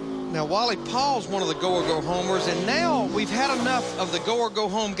 Now, Wally, Paul's one of the go-or-go-homers, and now we've had enough of the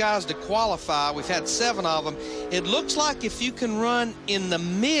go-or-go-home guys to qualify. We've had 7 of them. It looks like if you can run in the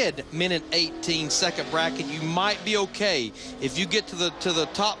mid-minute 18-second bracket, you might be okay. If you get to the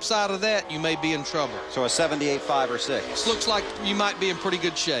top side of that, you may be in trouble. So a 78.5 or 6. This looks like you might be in pretty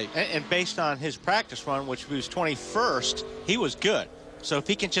good shape. And based on his practice run, which was 21st, he was good. So if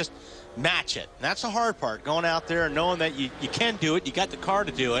he can just match it. And that's the hard part, going out there and knowing that you can do it, you got the car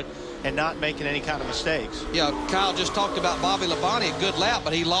to do it, and not making any kind of mistakes. Yeah, Kyle just talked about Bobby Labonte, a good lap,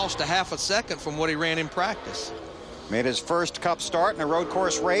 but he lost a half a second from what he ran in practice. Made his first Cup start in a road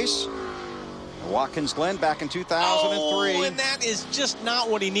course race. Watkins Glen back in 2003. Oh, and that is just not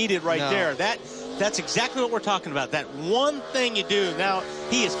what he needed right there. That's exactly what we're talking about. That one thing you do. Now,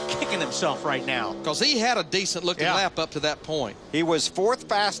 he is kicking himself right now. Because he had a decent-looking lap up to that point. He was 4th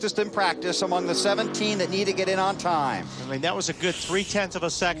fastest in practice among the 17 that need to get in on time. I mean, that was a good 0.3 of a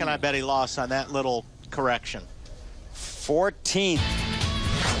second I bet he lost on that little correction. 14th.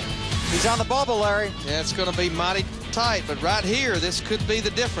 He's on the bubble, Larry. Yeah, it's going to be mighty tight, but right here, this could be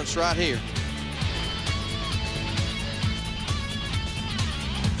the difference right here.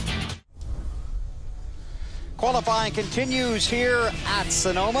 Qualifying continues here at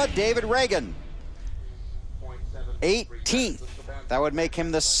Sonoma. David Reagan, 18th. That would make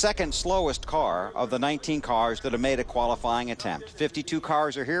him the 2nd slowest car of the 19 cars that have made a qualifying attempt. 52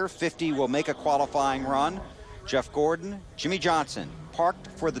 cars are here. 50 will make a qualifying run. Jeff Gordon, Jimmy Johnson, parked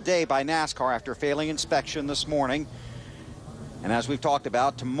for the day by NASCAR after failing inspection this morning. And as we've talked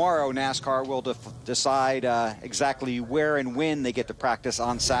about, tomorrow NASCAR will decide exactly where and when they get to practice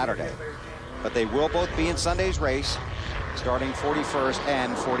on Saturday. But they will both be in Sunday's race, starting 41st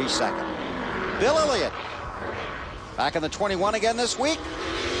and 42nd. Bill Elliott, back in the 21 again this week.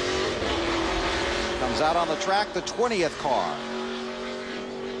 Comes out on the track, the 20th car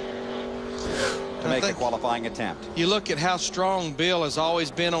to make the qualifying attempt. You look at how strong Bill has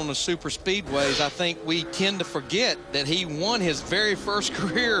always been on the super speedways. I think we tend to forget that he won his very first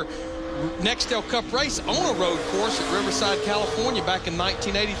career Nextel Cup race on a road course at Riverside, California back in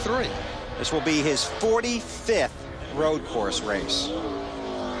 1983. This will be his 45th road course race.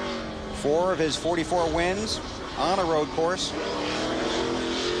 4 of his 44 wins on a road course.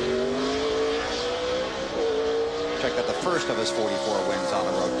 Check that, the first of his 44 wins on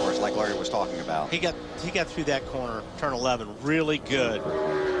a road course, like Larry was talking about. He got through that corner, turn 11, really good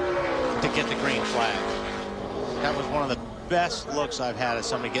to get the green flag. That was one of the best looks I've had of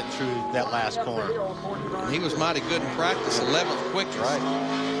somebody getting through that last corner. And he was mighty good in practice, 11th quickest.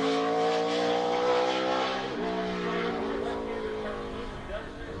 Right.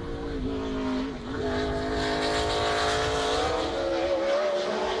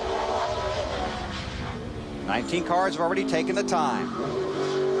 Nineteen cars have already taken the time.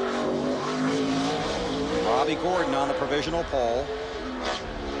 Robbie Gordon on the provisional pole.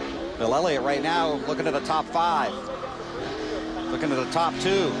 Bill Elliott right now looking at a top 5. Looking at a top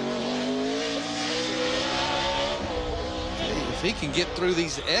 2. If he can get through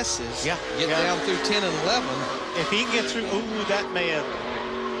these S's, get down through 10 and 11. If he can get through, that may have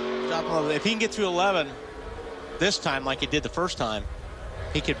dropped a little bit. If he can get through 11 this time like he did the first time,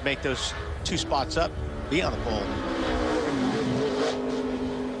 he could make those 2 spots up, be on the pole.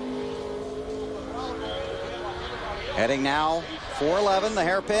 Heading now, 411, the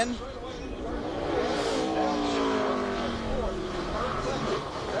hairpin.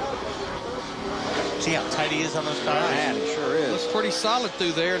 See how tight he is on those tires? Man, he sure is. Looks pretty solid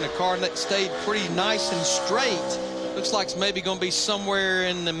through there, and the car that stayed pretty nice and straight. Looks like it's maybe going to be somewhere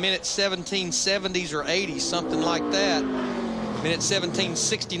in the minute 1770s or 80s, something like that. Minute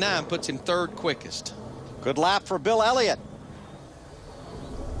 1769 puts him 3rd quickest. Good lap for Bill Elliott.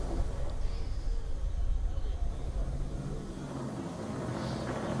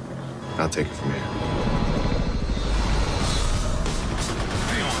 I'll take it from here.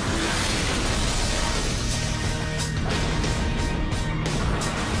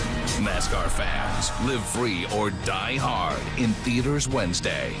 NASCAR fans, live free or die hard in theaters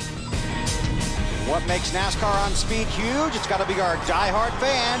Wednesday. What makes NASCAR on Speed huge? It's got to be our diehard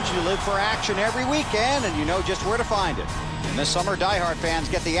fans. You live for action every weekend, and you know just where to find it. And this summer, diehard fans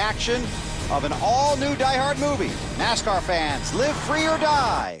get the action of an all-new diehard movie. NASCAR fans, live free or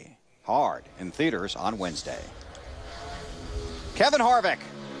die hard in theaters on Wednesday. Kevin Harvick.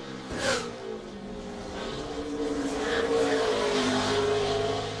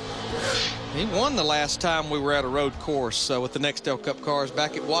 He won the last time we were at a road course with the Nextel Cup cars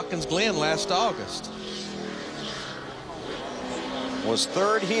back at Watkins Glen last August. Was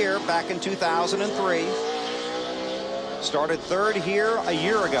 3rd here back in 2003. Started 3rd here a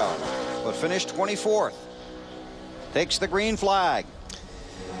year ago, but finished 24th. Takes the green flag.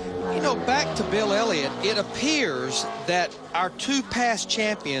 You know, back to Bill Elliott, it appears that our 2 past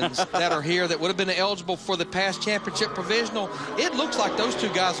champions that are here that would have been eligible for the past championship provisional, it looks like those 2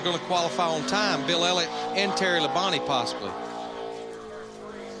 guys are going to qualify on time, Bill Elliott and Terry Labonte possibly.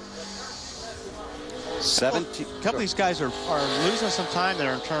 A couple of these guys are losing some time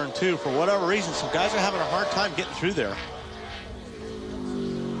there in turn 2 for whatever reason. Some guys are having a hard time getting through there.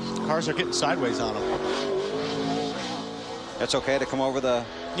 Cars are getting sideways on them. That's okay to come over the...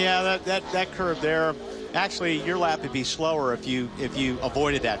 Yeah, that curve there. Actually, your lap would be slower if you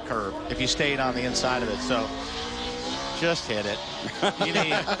avoided that curve, if you stayed on the inside of it. So just hit it.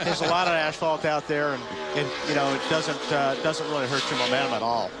 There's a lot of asphalt out there, and you know it doesn't really hurt your momentum at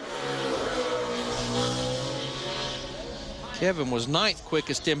all. Kevin was 9th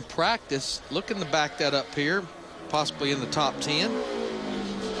quickest in practice. Looking to back that up here, possibly in the top 10.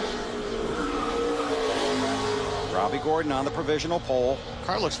 Robbie Gordon on the provisional pole.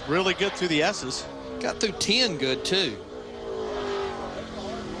 Car looks really good through the S's. Got through 10 good, too.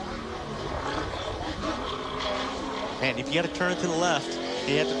 And if you got to turn it to the left,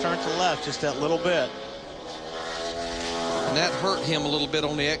 you have to turn it to the left just that little bit. And that hurt him a little bit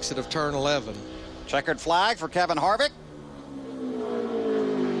on the exit of turn 11. Checkered flag for Kevin Harvick.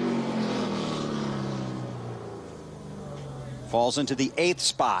 Falls into the 8th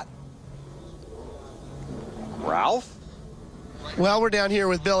spot. Ralph? Well, we're down here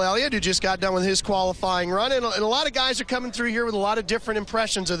with Bill Elliott, who just got done with his qualifying run. And a lot of guys are coming through here with a lot of different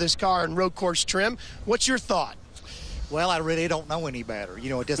impressions of this car and road course trim. What's your thought? Well, I really don't know any better.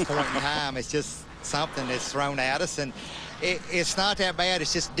 You know, at this point in time, it's just something that's thrown at us. And it's not that bad.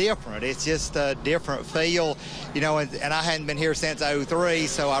 It's just different. It's just a different feel, you know, and I hadn't been here since '03,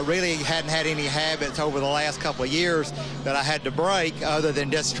 so I really hadn't had any habits over the last couple of years that I had to break other than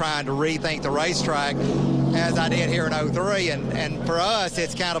just trying to rethink the racetrack as I did here in '03. And for us,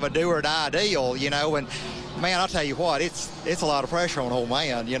 it's kind of a do or die deal, you know, and man, I'll tell you what, it's a lot of pressure on old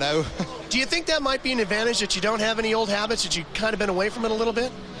man, you know. Do you think that might be an advantage that you don't have any old habits, that you've kind of been away from it a little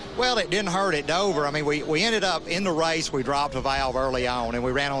bit? Well, it didn't hurt at Dover. I mean, we ended up in the race, we dropped a valve early on, and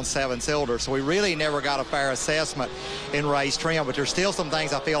we ran on 7 cylinders, so we really never got a fair assessment in race trim, but there's still some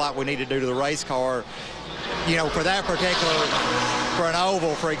things I feel like we need to do to the race car, you know, for that particular, for an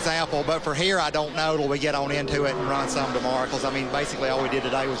oval, for example. But for here, I don't know till we get on into it and run some tomorrow, because, I mean, basically all we did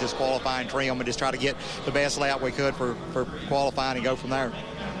today was just qualifying trim and just try to get the best lap we could for qualifying and go from there.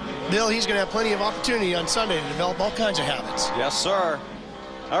 Bill, he's going to have plenty of opportunity on Sunday to develop all kinds of habits. Yes, sir.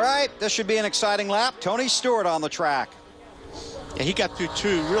 All right, this should be an exciting lap. Tony Stewart on the track. Yeah, he got through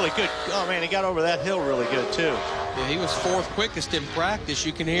 2 really good. Oh, man, he got over that hill really good, too. Yeah, he was 4th quickest in practice.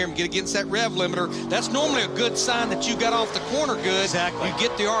 You can hear him get against that rev limiter. That's normally a good sign that you got off the corner good. Exactly. You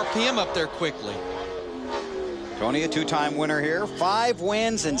get the RPM up there quickly. Tony, a two-time winner here. 5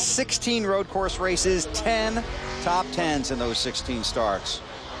 wins in 16 road course races, 10 top 10s in those 16 starts.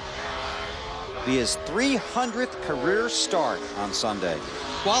 Be his 300th career start on Sunday.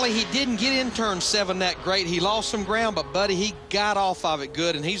 Wally, he didn't get in turn 7 that great. He lost some ground, but, buddy, he got off of it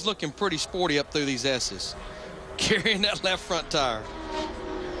good, and he's looking pretty sporty up through these S's, carrying that left front tire. He's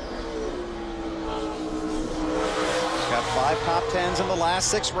got 5 top 10s in the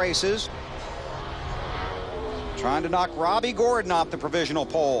last 6 races. Trying to knock Robbie Gordon off the provisional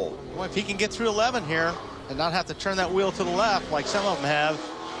pole. Well, if he can get through 11 here and not have to turn that wheel to the left like some of them have.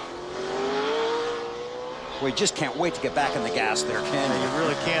 We just can't wait to get back in the gas there, Ken. You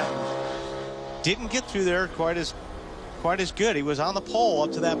really can't. Didn't get through there quite as good. He was on the pole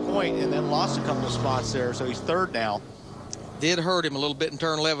up to that point and then lost a couple of spots there, so he's 3rd now. Did hurt him a little bit in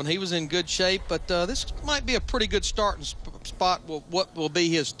turn 11. He was in good shape, but this might be a pretty good starting spot. What will be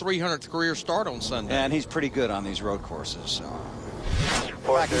his 300th career start on Sunday. And he's pretty good on these road courses. So.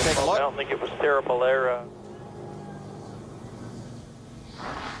 I don't think it was terrible there.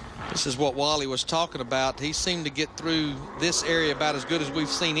 This is what Wally was talking about. He seemed to get through this area about as good as we've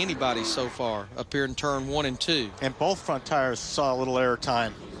seen anybody so far up here in turn 1 and 2. And both front tires saw a little air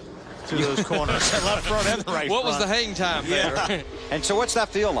time through those corners. The left front and the right what front. Was the hang time there? Yeah. And so what's that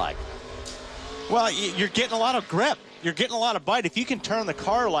feel like? Well, you're getting a lot of grip. You're getting a lot of bite. If you can turn the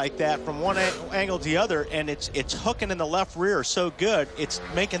car like that from one angle to the other, and it's hooking in the left rear so good, it's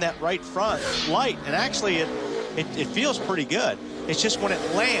making that right front light. And actually, it feels pretty good. It's just when it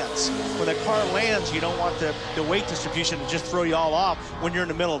lands, when the car lands, you don't want the weight distribution to just throw you all off when you're in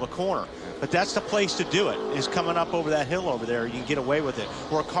the middle of a corner. But that's the place to do it, is coming up over that hill over there. You can get away with it.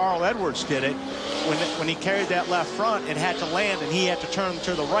 Where Carl Edwards did it, when he carried that left front and had to land and he had to turn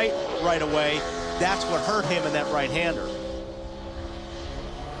to the right away, that's what hurt him in that right-hander.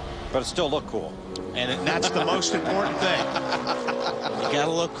 But it still looked cool. And that's the most important thing. You got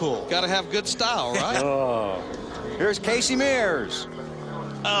to look cool. Got to have good style, right? Oh. Here's Casey Mears.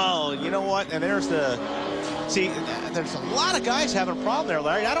 Oh, you know what? And there's see, there's a lot of guys having a problem there,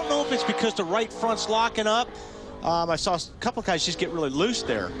 Larry. I don't know if it's because the right front's locking up. I saw a couple of guys just get really loose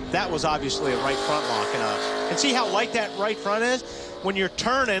there. That was obviously a right front locking up. And see how light that right front is? When you're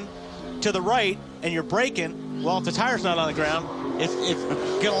turning to the right and you're braking, well, if the tire's not on the ground, it's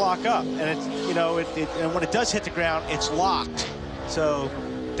going to lock up. And it's, and when it does hit the ground, it's locked. So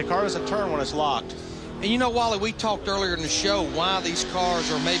the car doesn't turn when it's locked. And you know, Wally, we talked earlier in the show why these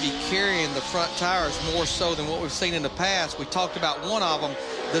cars are maybe carrying the front tires more so than what we've seen in the past. We talked about one of them.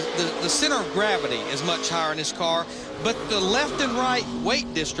 The center of gravity is much higher in this car, but the left and right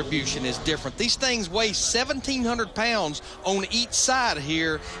weight distribution is different. These things weigh 1,700 pounds on each side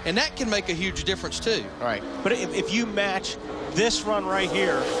here, and that can make a huge difference too. Right. But if you match this run right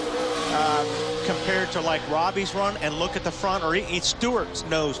here compared to like Robbie's run and look at the front, or Stewart's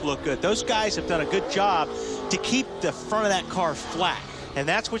nose look good. Those guys have done a good job to keep the front of that car flat. And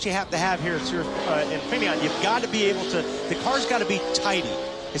that's what you have to have here in Infineon. You've got to be able to, the car's got to be tidy.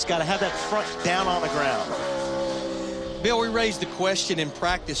 It's got to have that front down on the ground. Bill, we raised the question in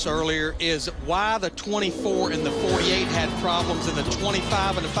practice earlier, is why the 24 and the 48 had problems and the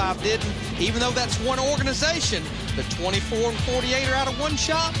 25 and the 5 didn't. Even though that's one organization, the 24 and 48 are out of one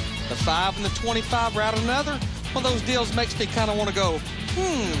shop, the 5 and the 25 are out of another. One of those deals makes me kind of want to go,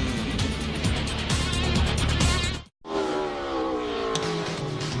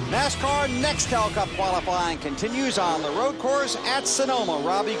 NASCAR Nextel Cup qualifying continues on the road course at Sonoma.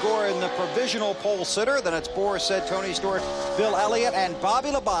 Robbie Gordon, the provisional pole sitter. Then it's Boris Said, Tony Stewart, Bill Elliott, and Bobby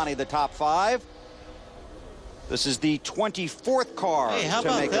Labonte, the top 5. This is the 24th car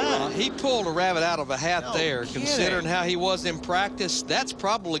to make it. He pulled a rabbit out of a hat there. Considering how he was in practice, that's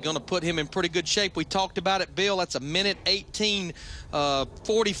probably going to put him in pretty good shape. We talked about it, Bill. That's a minute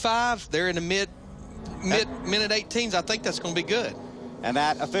 18:45. They're in the mid minute 18s. I think that's going to be good. And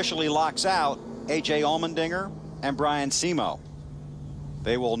that officially locks out A.J. Allmendinger and Brian Simo.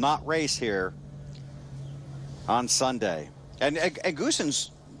 They will not race here on Sunday. And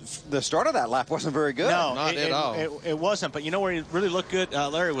Goosen's, the start of that lap wasn't very good. No, not at all. It wasn't. But you know where he really looked good,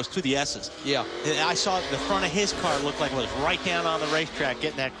 Larry, was through the S's. Yeah. I saw the front of his car looked like it was right down on the racetrack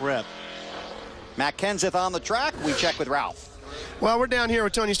getting that grip. Matt Kenseth on the track. We check with Ralph. Well, we're down here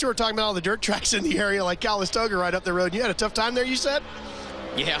with Tony Stewart talking about all the dirt tracks in the area like Calistoga right up the road. You had a tough time there, you said?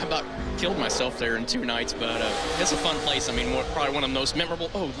 Yeah, I about killed myself there in 2 nights, but it's a fun place. I mean, probably one of the most memorable,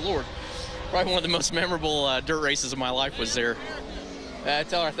 oh, Lord, probably one of the most memorable dirt races of my life was there.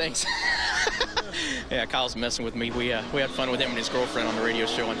 Tell her thanks. Yeah, Kyle's messing with me. We had fun with him and his girlfriend on the radio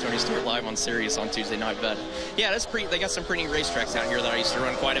show on Tony Stewart Live on Sirius on Tuesday night. But yeah, they got some pretty neat racetracks out here that I used to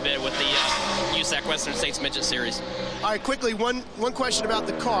run quite a bit with the USAC Western States Midget Series. All right, quickly, one question about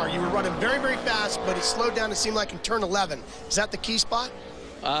the car. You were running very, very fast, but it slowed down, it seemed like, in turn 11. Is that the key spot?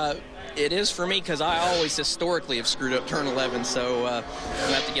 It is for me because I always historically have screwed up turn 11, so I'm going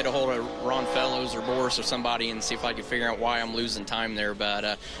to have to get a hold of Ron Fellows or Boris or somebody and see if I can figure out why I'm losing time there. But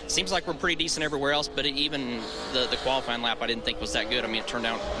it seems like we're pretty decent everywhere else, but even the qualifying lap I didn't think was that good. I mean, it turned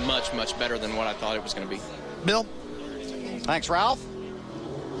out much, much better than what I thought it was going to be. Bill? Thanks, Ralph.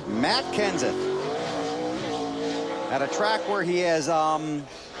 Matt Kenseth at a track where he has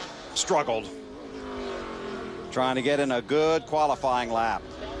struggled trying to get in a good qualifying lap.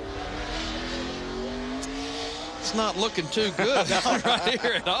 It's not looking too good right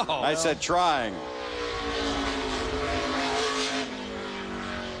here at all. I said trying.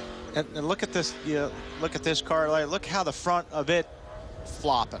 And look at this. Look at this car. Like, look how the front of it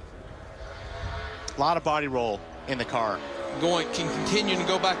flopping. A lot of body roll in the car. Continuing to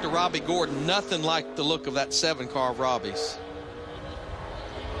go back to Robbie Gordon. Nothing like the look of that 7 car of Robbie's.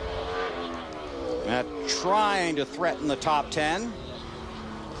 Matt trying to threaten the top 10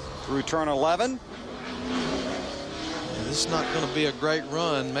 through turn 11. This is not going to be a great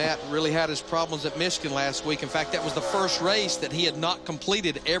run. Matt really had his problems at Michigan last week. In fact, that was the first race that he had not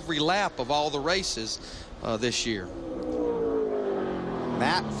completed every lap of all the races this year.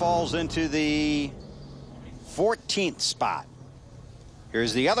 Matt falls into the 14th spot.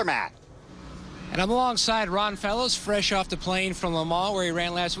 Here's the other Matt. And I'm alongside Ron Fellows, fresh off the plane from Le Mans, where he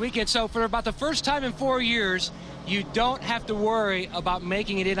ran last weekend. So for about the first time in 4 years, you don't have to worry about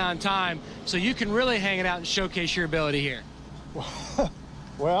making it in on time, so you can really hang it out and showcase your ability here.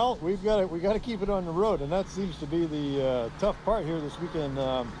 Well, we got to keep it on the road, and that seems to be the tough part here this weekend.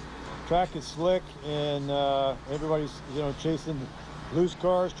 Track is slick, and everybody's chasing loose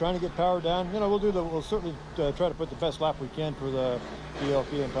cars, trying to get power down. We'll certainly try to put the best lap we can for the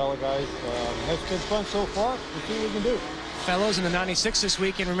PLP and Pella guys. It's been fun so far. We'll see what we can do. Fellows in the 96 this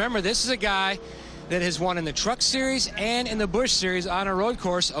week, and remember, this is a guy that has won in the Truck Series and in the Busch Series on a road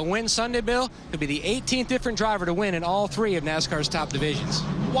course. A win Sunday, Bill, could be the 18th different driver to win in all 3 of NASCAR's top divisions.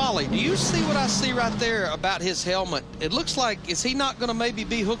 Wally, do you see what I see right there about his helmet? It looks like, is he not going to maybe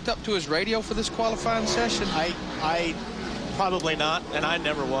be hooked up to his radio for this qualifying session? I probably not, and I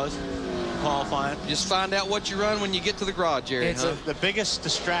never was qualifying. Just find out what you run when you get to the garage, Jerry. The biggest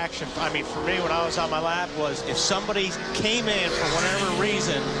distraction, I mean, for me when I was on my lap was if somebody came in for whatever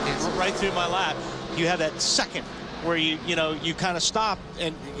reason right through my lap, you have that second where you kind of stop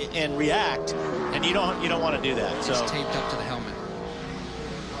and react, and you don't want to do that. So it's taped up to the helmet.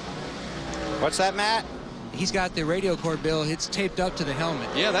 What's that, Matt? He's got the radio cord, Bill. It's taped up to the helmet.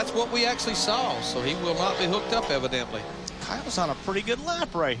 Yeah, that's what we actually saw, so he will not be hooked up, evidently. Kyle's on a pretty good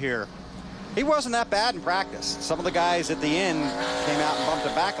lap right here. He wasn't that bad in practice. Some of the guys at the end came out and bumped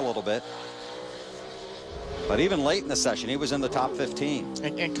it back a little bit. But even late in the session, he was in the top 15.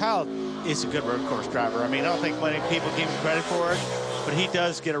 And Kyle is a good road course driver. I mean, I don't think many people give him credit for it, but he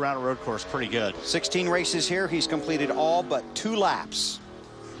does get around a road course pretty good. 16 races here. He's completed all but 2 laps.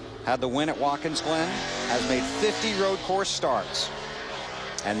 Had the win at Watkins Glen. Has made 50 road course starts.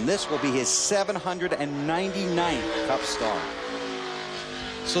 And this will be his 799th Cup start.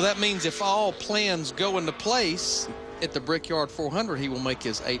 So that means if all plans go into place at the Brickyard 400, he will make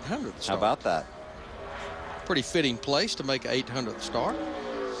his 800th start. How about that? Pretty fitting place to make an 800th start.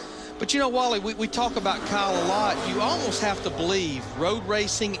 But Wally, we talk about Kyle a lot. You almost have to believe road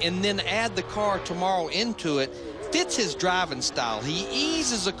racing and then add the car tomorrow into it fits his driving style. He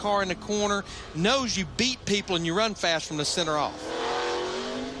eases the car in the corner, knows you beat people and you run fast from the center off.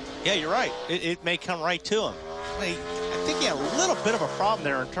 Yeah, you're right. It may come right to him. I think he had a little bit of a problem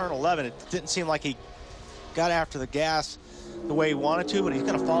there in turn 11. It didn't seem like he got after the gas the way he wanted to, but he's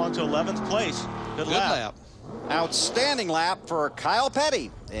going to fall into 11th place. Good lap. Outstanding lap for Kyle Petty,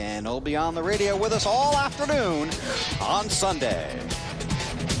 and he'll be on the radio with us all afternoon on Sunday.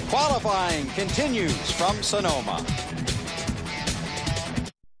 Qualifying continues from Sonoma.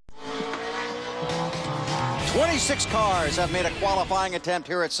 26 cars have made a qualifying attempt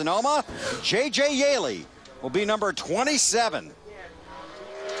here at Sonoma. J.J. Yaley will be number 27.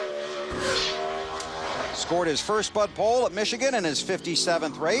 Scored his first Bud pole at Michigan in his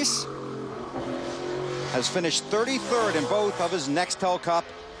 57th race. Has finished 33rd in both of his Nextel Cup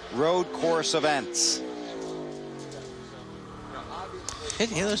road course events.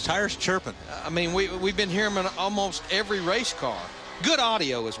 Yeah, those tires chirping. I mean, we've been hearing them in almost every race car. Good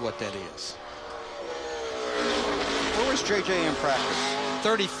audio is what that is. Where was JJ in practice?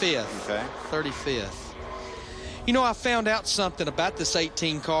 35th. Okay. 35th. You know, I found out something about this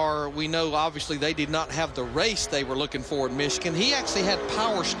 18 car. We know, obviously, they did not have the race they were looking for in Michigan. He actually had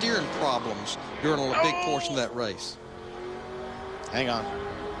power steering problems during a big portion of that race. Hang on.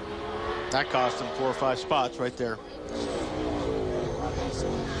 That cost him 4 or 5 spots right there.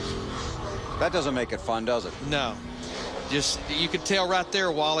 That doesn't make it fun, does it? No. Just, you could tell right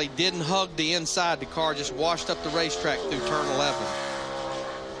there, Wally didn't hug the inside. The car just washed up the racetrack through turn 11.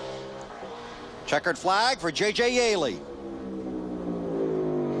 Checkered flag for J.J. Yaley.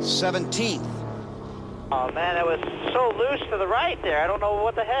 17th. Oh, man, that was so loose to the right there. I don't know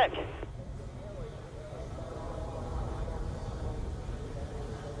what the heck.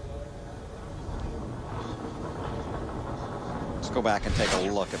 Let's go back and take a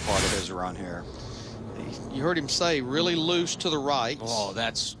look at part of his run here. You heard him say really loose to the right. Oh,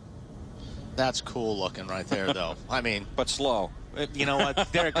 that's cool looking right there, though. I mean, but slow. You know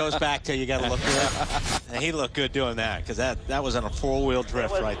what? There it goes back to you got to look good. And he looked good doing that because that was on a 4-wheel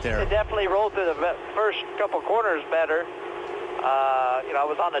drift right there. It definitely rolled through the first couple corners better. You know, I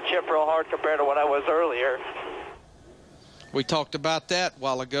was on the chip real hard compared to what I was earlier. We talked about that a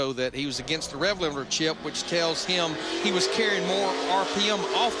while ago, that he was against the rev limiter chip, which tells him he was carrying more RPM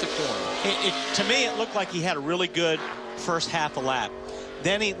off the corner. To me, it looked like he had a really good first half a lap.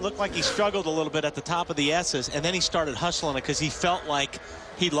 Then he looked like he struggled a little bit at the top of the S's, and then he started hustling it because he felt like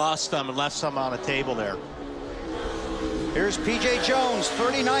he lost some and left some on a table there. Here's P.J. Jones,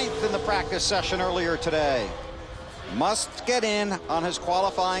 39th in the practice session earlier today. Must get in on his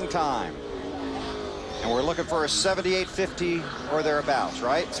qualifying time. And we're looking for a 78.50 or thereabouts,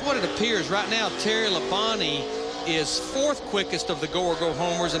 right? That's what it appears. Right now, Terry Labonte is 4th quickest of the go-or-go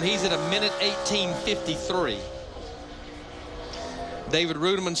homers, and he's at 1:18.53. David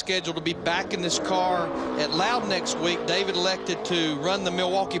Rudiman scheduled to be back in this car at Loud next week. David elected to run the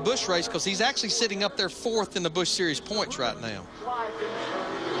Milwaukee Busch race because he's actually sitting up there 4th in the Busch Series points right now.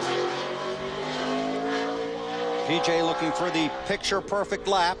 PJ looking for the picture-perfect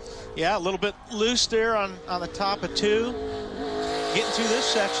lap. Yeah, a little bit loose there on the top of 2. Getting through this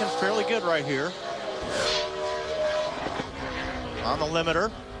section fairly good right here. On the limiter.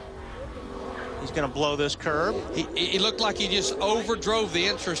 He's going to blow this curb. He looked like he just overdrove the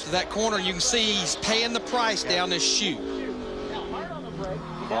entrance to that corner. You can see he's paying the price down this chute.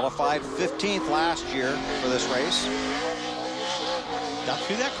 Qualified 15th last year for this race. Got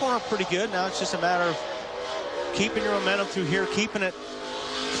through that corner pretty good. Now it's just a matter of keeping your momentum through here, keeping it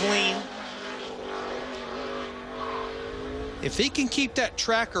clean. If he can keep that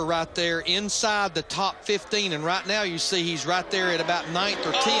tracker right there inside the top 15, and right now you see he's right there at about 9th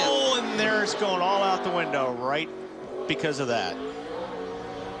or 10th. Oh, and there it's going all out the window right because of that.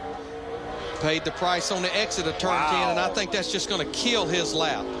 Paid the price on the exit of turn 10, and I think that's just going to kill his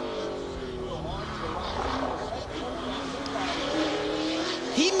lap.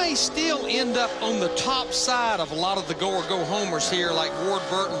 He may still end up on the top side of a lot of the go-or-go homers here, like Ward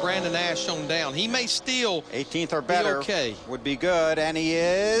Burton, Brandon Ash on down. He may still 18th or better would be good, and he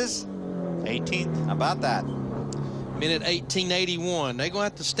is 18th. How about that? 1:18.81. They're going to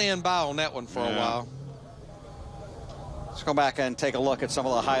have to stand by on that one for a while. Let's go back and take a look at some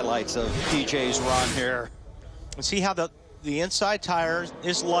of the highlights of PJ's run here. And see how the inside tire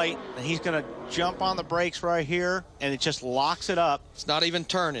is light, and he's going to jump on the brakes right here, and it just locks it up. It's not even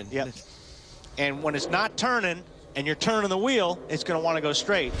turning. Yep. And when it's not turning and you're turning the wheel, it's going to want to go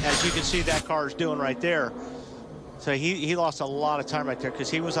straight, as you can see that car is doing right there. So he lost a lot of time right there because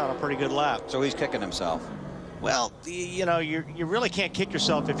he was on a pretty good lap. So he's kicking himself. Well, you know, you really can't kick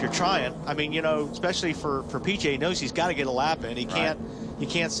yourself if you're trying. I mean, you know, especially for PJ, he knows he's got to get a lap in. He can't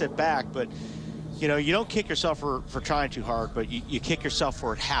sit back, but you know, you don't kick yourself for trying too hard, but you kick yourself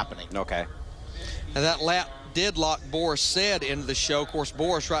for it happening. Okay. And that lap did lock Boris Said into the show. Of course,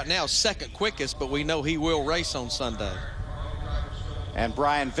 Boris right now is 2nd quickest, but we know he will race on Sunday. And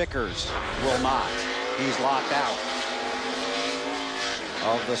Brian Vickers will not. He's locked out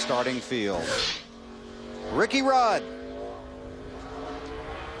of the starting field. Ricky Rudd.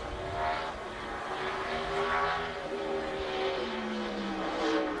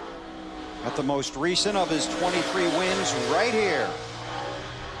 At the most recent of his 23 wins right here.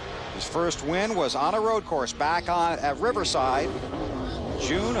 His first win was on a road course back at Riverside,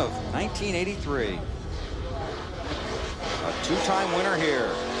 June of 1983. A 2-time winner here.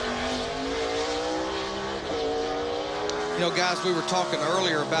 You know, guys, we were talking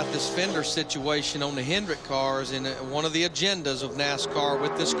earlier about this fender situation on the Hendrick cars, and one of the agendas of NASCAR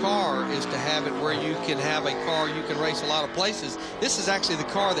with this car is to have it where you can have a car you can race a lot of places. This is actually the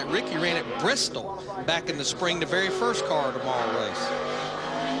car that Ricky ran at Bristol back in the spring, the very first car tomorrow race.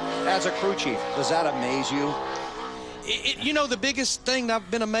 as a crew chief, does that amaze you? You know, the biggest thing that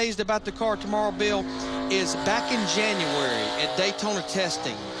I've been amazed about the car tomorrow, Bill, is back in January at Daytona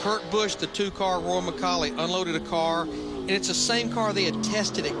testing, Kurt Busch, the 2-car Roy McCauley, unloaded a car, and it's the same car they had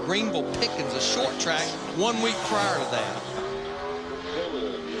tested at Greenville Pickens, a short track, 1 week prior to that.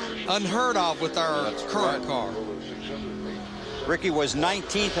 Unheard of with our current car. Ricky was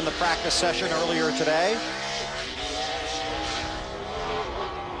 19th in the practice session earlier today.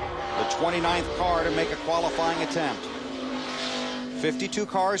 The 29th car to make a qualifying attempt. 52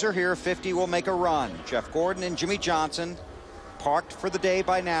 cars are here, 50 will make a run. Jeff Gordon and Jimmy Johnson parked for the day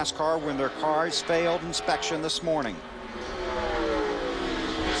by NASCAR when their cars failed inspection this morning.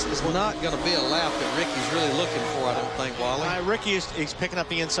 This is not going to be a lap that Ricky's really looking for, I don't think, Wally. Ricky is picking up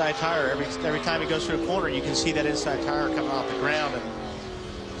the inside tire. Every time he goes through a corner, you can see that inside tire coming off the ground, and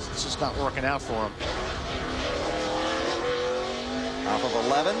it's just not working out for him. Off of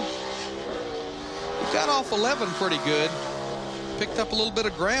 11. He got off 11 pretty good. Picked up a little bit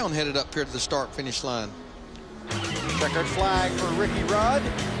of ground headed up here to the start-finish line. Checkered flag for Ricky Rudd.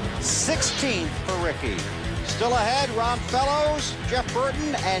 16th for Ricky. Still ahead, Ron Fellows, Jeff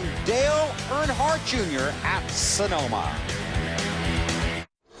Burton, and Dale Earnhardt Jr. at Sonoma.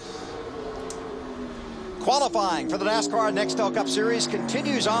 Qualifying for the NASCAR Nextel Cup Series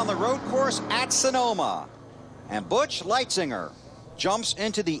continues on the road course at Sonoma. And Butch Leitzinger jumps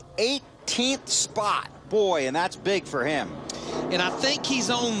into the 18th spot. Boy, and that's big for him. And I think he's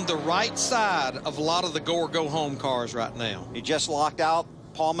on the right side of a lot of the go or go home cars right now. He just locked out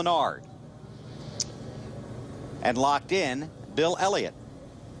Paul Menard. And locked in Bill Elliott.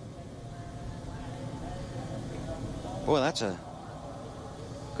 Boy, that's a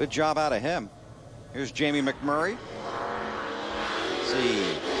good job out of him. Here's Jamie McMurray. Let's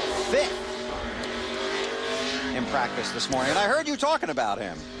see, 5th in practice this morning. And I heard you talking about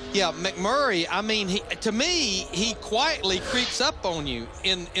him. Yeah, McMurray, I mean, to me, he quietly creeps up on you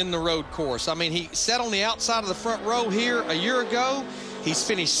in the road course. I mean, he sat on the outside of the front row here a year ago. He's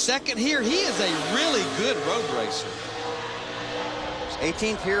finished 2nd here. He is a really good road racer.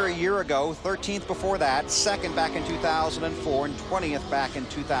 18th here a year ago, 13th before that, 2nd back in 2004, and 20th back in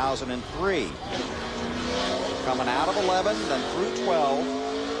 2003. Coming out of 11, then through 12.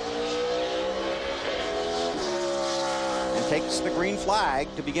 And takes the green flag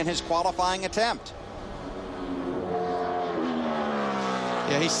to begin his qualifying attempt.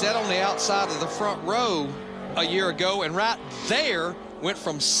 Yeah, he sat on the outside of the front row a year ago, and right there went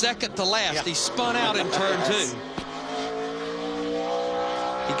from 2nd to last. Yeah. He spun out in turn 2.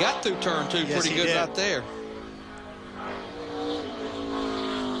 He got through turn 2 pretty good right there.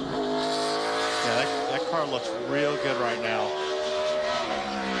 Yeah, that car looks real good right now.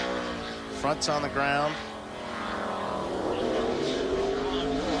 Front's on the ground.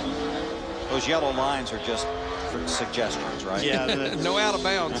 Those yellow lines are just for suggestions, right? Yeah. No out of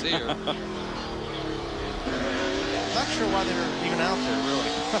bounds here. Not sure why they're even out there, really.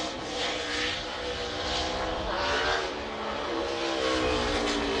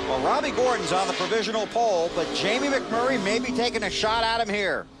 Well, Robbie Gordon's on the provisional pole, but Jamie McMurray may be taking a shot at him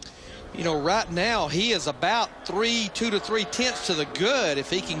here. You know, right now, he is about 2 to 3 tenths to the good if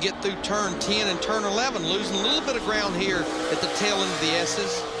he can get through turn 10 and turn 11, losing a little bit of ground here at the tail end of the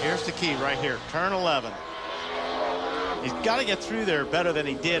S's. Here's the key right here, turn 11. He's got to get through there better than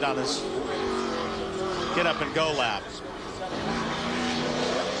he did on his get up and go lap.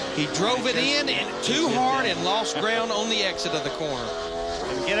 He drove it in and too hard and lost ground on the exit of the corner.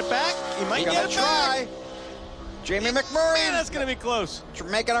 Can he get it back? He might get it back. Jamie McMurray. Man, that's going to be close.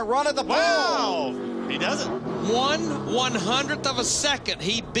 Making a run at the pole. Wow. He does it. 1/100th of a second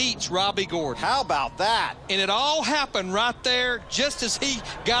he beats Robbie Gordon. How about that? And it all happened right there just as he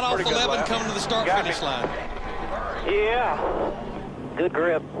got off 11 coming to the start-finish line. Yeah. Good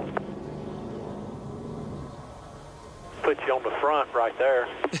grip. Put you on the front right there.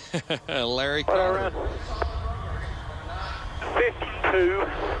 Larry Carter. 52.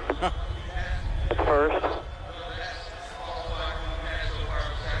 First.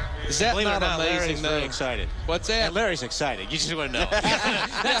 Is that not amazing, Larry's very excited. What's that? And Larry's excited. You just want to know.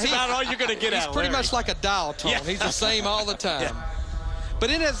 That's about all you're going to get out of Larry. He's pretty much like a dial tone. Yeah. He's the same all the time. Yeah.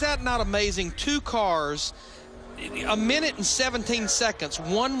 But is that not amazing? 2 cars, 1 minute and 17 seconds,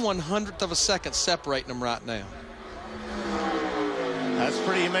 1/100th of a second separating them right now. That's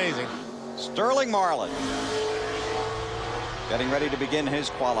pretty amazing. Sterling Marlin getting ready to begin his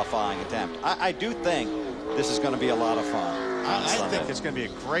qualifying attempt. I do think this is going to be a lot of fun. I think it's going to be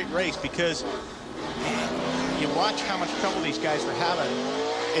a great race because you watch how much trouble these guys are having.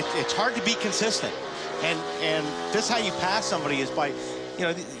 It's hard to be consistent. And this is how you pass somebody is by, you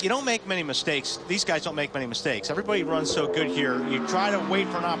know, you don't make many mistakes. These guys don't make many mistakes. Everybody runs so good here. You try to wait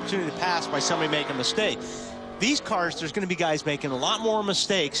for an opportunity to pass by somebody making a mistake. These cars, there's going to be guys making a lot more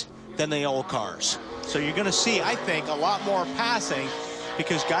mistakes than the old cars. So you're going to see, I think, a lot more passing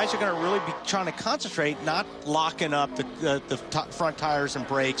because guys are going to really be trying to concentrate, not locking up the front tires and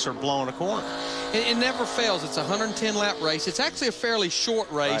brakes or blowing a corner. It never fails. It's a 110-lap race. It's actually a fairly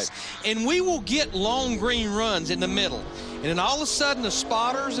short race, and we will get long green runs in the middle. And then all of a sudden, the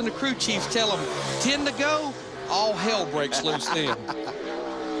spotters and the crew chiefs tell them 10 to go, all hell breaks loose then.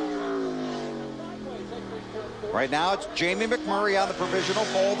 Right now, it's Jamie McMurray on the provisional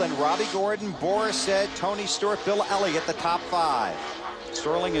pole, then Robbie Gordon, Boris Said, Tony Stewart, Bill Elliott, the top 5.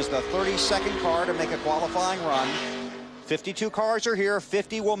 Sterling is the 32nd car to make a qualifying run. 52 cars are here.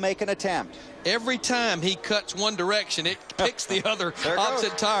 50 will make an attempt. Every time he cuts one direction, it picks the other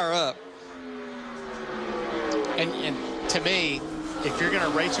opposite tire up. And to me, if you're going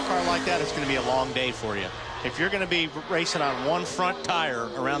to race a car like that, it's going to be a long day for you. If you're going to be racing on one front tire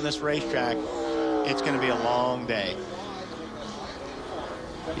around this racetrack, it's going to be a long day.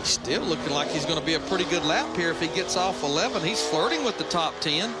 He's still looking like he's going to be a pretty good lap here if he gets off 11. He's flirting with the top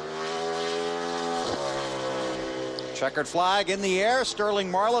 10. Checkered flag in the air. Sterling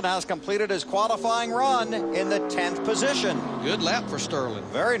Marlin has completed his qualifying run in the 10th position. Good lap for Sterling.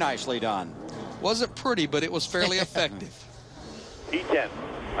 Very nicely done. Wasn't pretty, but it was fairly effective. P10.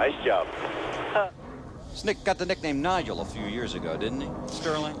 Nice job. Nick got the nickname Nigel a few years ago, didn't he,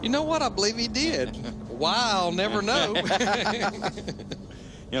 Sterling? You know what? I believe he did. Wow, I'll never know.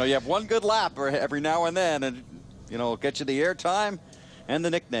 You know, you have one good lap every now and then, and, you know, get you the airtime and the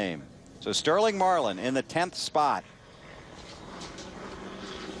nickname. So Sterling Marlin in the 10th spot.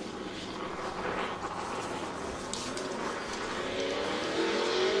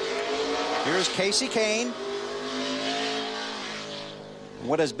 Here's Casey Kane.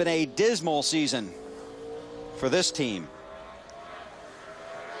 What has been a dismal season for this team.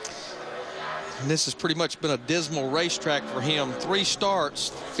 And this has pretty much been a dismal racetrack for him. 3 starts,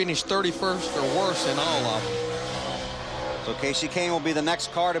 finished 31st or worse in all of them. So Casey Kane will be the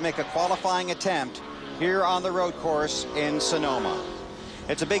next car to make a qualifying attempt here on the road course in Sonoma.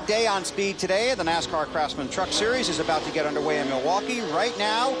 It's a big day on speed today. The NASCAR Craftsman Truck Series is about to get underway in Milwaukee. Right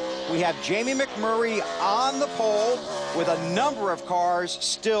now, we have Jamie McMurray on the pole with a number of cars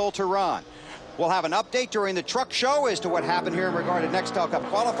still to run. We'll have an update during the truck show as to what happened here in regard to Nextel Cup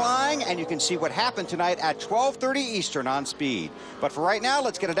qualifying, and you can see what happened tonight at 12:30 Eastern on speed. But for right now,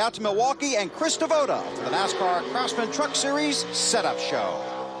 let's get it out to Milwaukee and Chris Devoda for the NASCAR Craftsman Truck Series setup show.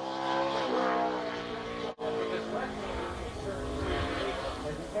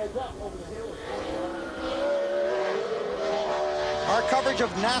 Our coverage of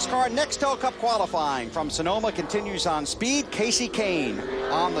NASCAR Nextel Cup qualifying from Sonoma continues on speed. Casey Kane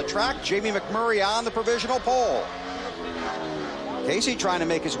on the track, Jamie McMurray on the provisional pole. Casey trying to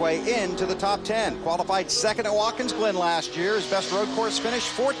make his way into the top 10. Qualified second at Watkins Glen last year. His best road course finish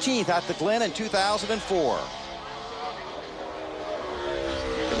 14th at the Glen in 2004.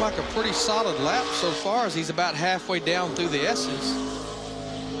 Looking like a pretty solid lap so far as he's about halfway down through the S's.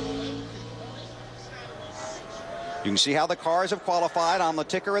 You can see how the cars have qualified on the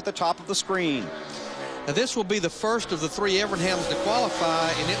ticker at the top of the screen. Now, this will be the first of the 3 Evernhams to qualify,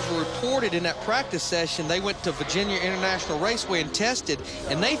 and it was reported in that practice session they went to Virginia International Raceway and tested,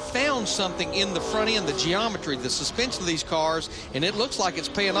 and they found something in the front end, the geometry, the suspension of these cars, and it looks like it's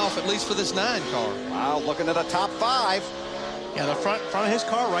paying off at least for this 9 car. Wow, looking at a top 5. Yeah, the front of his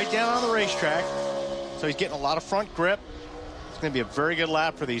car right down on the racetrack. So he's getting a lot of front grip. It's going to be a very good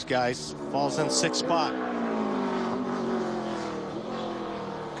lap for these guys. Falls in 6th spot.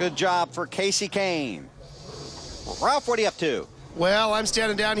 Good job for Casey Kane. Ralph, what are you up to? Well, I'm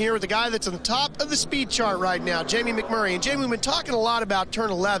standing down here with the guy that's on the top of the speed chart right now, Jamie McMurray. And Jamie, we've been talking a lot about turn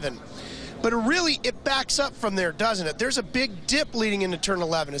 11, but it backs up from there, doesn't it? There's a big dip leading into turn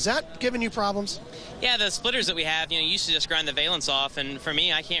 11. Is that giving you problems? Yeah, the splitters that we have, you used to just grind the valence off, and for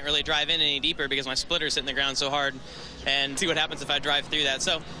me, I can't really drive in any deeper because my splitter's hitting the ground so hard, and see what happens if I drive through that.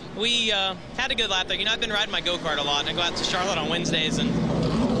 So we had a good lap there. I've been riding my go-kart a lot, and I go out to Charlotte on Wednesdays, and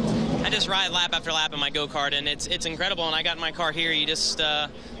I just ride lap after lap in my go-kart, and it's incredible. And I got in my car here, you just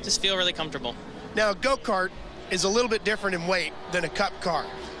feel really comfortable. Now, a go-kart is a little bit different in weight than a cup car.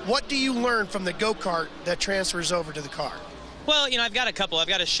 What do you learn from the go-kart that transfers over to the car? Well, I've got a couple. I've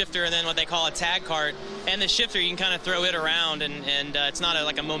got a shifter and then what they call a tag cart. And the shifter, you can kind of throw it around, and it's not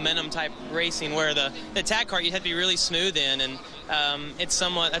like a momentum type racing, where the tag cart you have to be really smooth in. And it's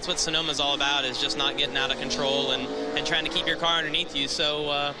somewhat, that's what Sonoma's all about, is just not getting out of control and trying to keep your car underneath you.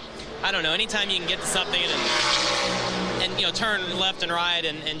 So I don't know, anytime you can get to something and and turn left and right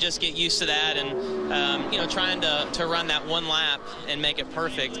and just get used to that, and trying to run that one lap and make it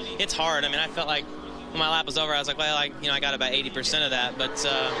perfect. It's hard. I mean, I felt like when my lap was over, I was like, well, I got about 80% of that, but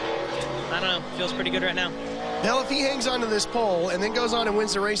I don't know, feels pretty good right now. Now, if he hangs on to this pole and then goes on and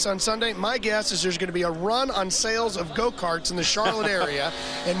wins the race on Sunday, my guess is there's going to be a run on sales of go-karts in the Charlotte area,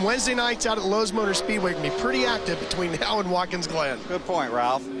 and Wednesday nights out at Lowe's Motor Speedway can be pretty active between now and Watkins Glen. Good point,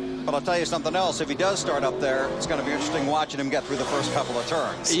 Ralph. But I'll tell you something else. If he does start up there, it's going to be interesting watching him get through the first couple of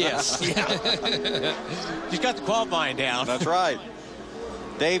turns. Yes. He's got the qualifying down. That's right.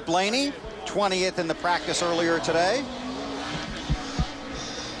 Dave Blaney, 20th in the practice earlier today.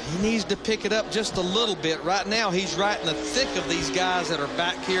 He needs to pick it up just a little bit. Right now, he's right in the thick of these guys that are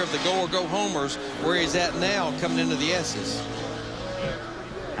back here of the go or go homers, where he's at now coming into the S's.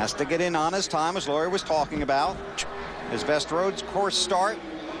 Has to get in on his time, as Laurie was talking about. His best road course start,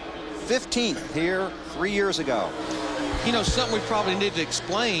 15th here 3 years ago. You know, something we probably need to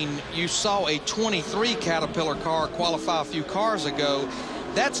explain. You saw a 23 Caterpillar car qualify a few cars ago.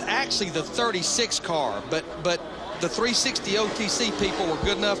 That's actually the 36 car, but the 360 OTC people were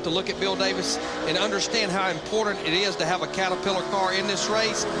good enough to look at Bill Davis and understand how important it is to have a Caterpillar car in this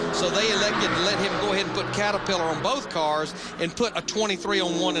race, so they elected to let him go ahead and put Caterpillar on both cars and put a 23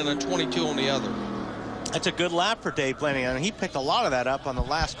 on one and a 22 on the other. That's a good lap for Dave Blaney, and he picked a lot of that up on the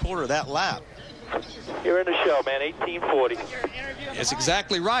last quarter of that lap. You're in the show, man. 1840. That's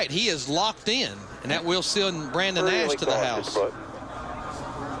exactly right. He is locked in, and that will send Brandon Nash to the house.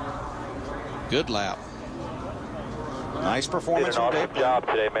 Good lap. Nice performance. Did an awesome job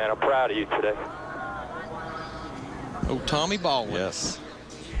today, man. I'm proud of you today. Oh, Tommy Baldwin. Yes.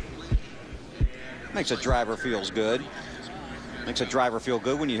 Makes a driver feels good. Makes a driver feel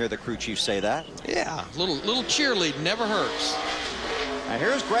good when you hear the crew chief say that. Yeah, little cheerlead never hurts. Now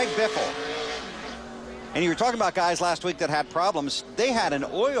here's Greg Biffle. And you were talking about guys last week that had problems. They had an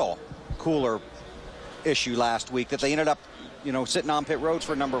oil cooler issue last week that they ended up, sitting on pit roads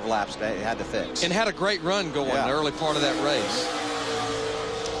for a number of laps they had to fix. And had a great run going the early part of that race.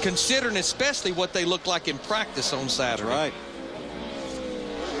 Considering especially what they looked like in practice on Saturday. That's right.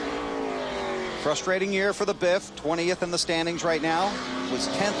 Frustrating year for the Biff. 20th in the standings right now. Was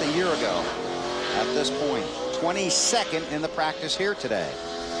 10th a year ago at this point. 22nd in the practice here today.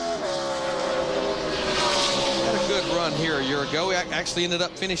 Had a good run here a year ago. He actually ended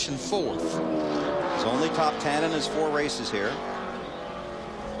up finishing 4th. He's only top 10 in his 4 races here.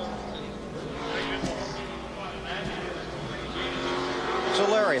 So,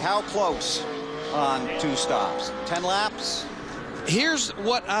 Larry, how close on 2 stops? 10 laps? Here's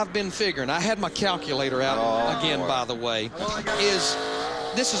what I've been figuring. I had my calculator out again, by the way.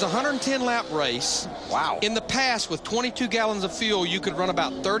 This is a 110-lap race. Wow. In the past, with 22 gallons of fuel, you could run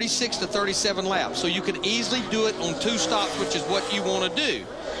about 36 to 37 laps. So you could easily do it on 2 stops, which is what you want to do.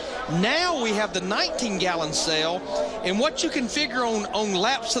 Now we have the 19-gallon cell, and what you can figure on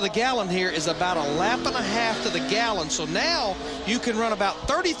laps to the gallon here is about a lap and a half to the gallon. So now you can run about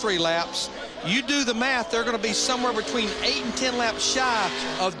 33 laps. You do the math, they're going to be somewhere between 8 and 10 laps shy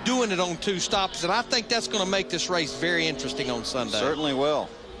of doing it on 2 stops, and I think that's going to make this race very interesting on Sunday. Certainly will.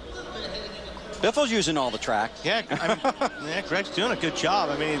 Biffle's using all the track. Yeah, Greg's doing a good job.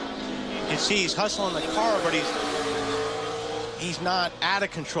 I mean, you can see he's hustling the car, but he's not out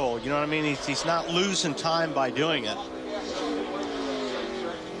of control. You know what I mean? He's not losing time by doing it.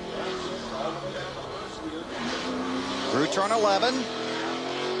 Through turn 11.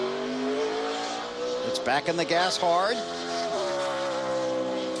 It's back in the gas hard.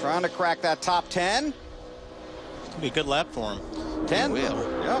 Trying to crack that top 10. It's going to be a good lap for him. 10? Will.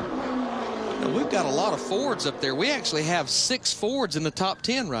 Yep. Now, we've got a lot of Fords up there. We actually have 6 Fords in the top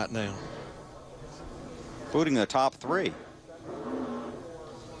 10 right now. Including the top 3.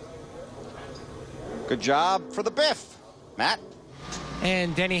 Good job for the Biff. Matt?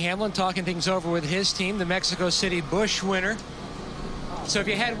 And Denny Hamlin talking things over with his team, the Mexico City Busch winner. So if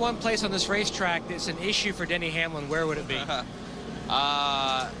you had one place on this racetrack that's an issue for Denny Hamlin, where would it be?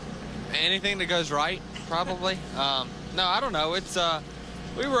 Anything that goes right, probably. No, I don't know. It's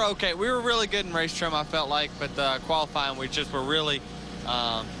we were okay. We were really good in race trim, I felt like, but qualifying, we just were really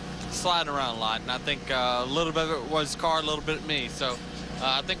sliding around a lot. And I think a little bit of it was car, a little bit of me. So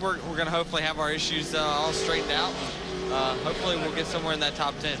I think we're going to hopefully have our issues all straightened out. Hopefully we'll get somewhere in that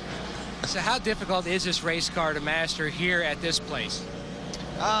top 10. So how difficult is this race car to master here at this place?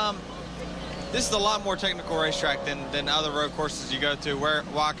 This is a lot more technical racetrack than other road courses you go to, where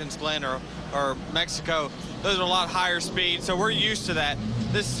Watkins Glen or Mexico. Those are a lot higher speed, so we're used to that.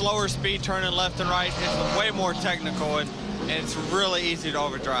 This slower speed turning left and right is way more technical, and it's really easy to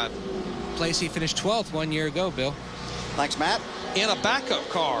overdrive. Place he finished 12th 1 year ago, Bill. Thanks, Matt. In a backup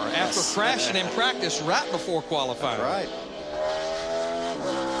car after crashing in practice right before qualifying. That's right.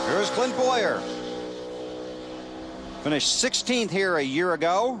 Here's Clint Boyer. Finished 16th here a year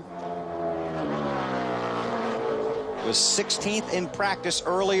ago. Was 16th in practice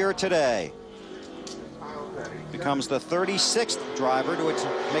earlier today. Becomes the 36th driver to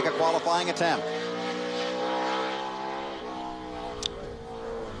make a qualifying attempt.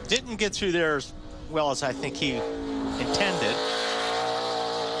 Didn't get through there as well as I think he intended.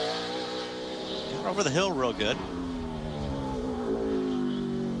 Got over the hill real good.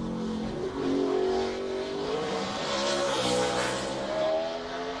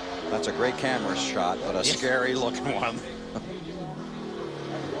 That's a great camera shot, but a scary looking one.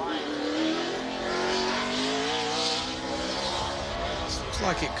 Looks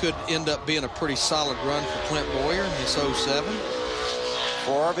like it could end up being a pretty solid run for Clint Boyer in his 07.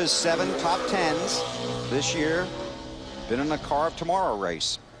 4 of his 7 top 10s this year. Been in a Car of Tomorrow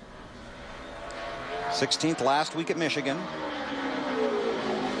race. 16th last week at Michigan.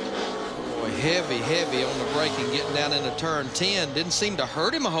 Boy, heavy on the braking, getting down into turn 10. Didn't seem to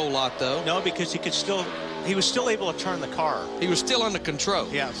hurt him a whole lot, though. No, because he was still able to turn the car. He was still under control.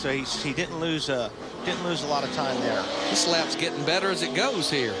 Yeah, so he didn't lose a lot of time there. This lap's getting better as it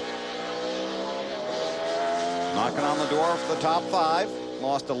goes here. Knocking on the door for the top 5.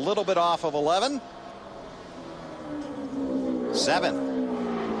 Lost a little bit off of 11.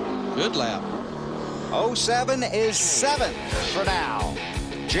 7. Good lap. 07 is 7th for now.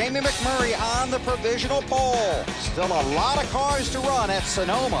 Jamie McMurray on the provisional pole. Still a lot of cars to run at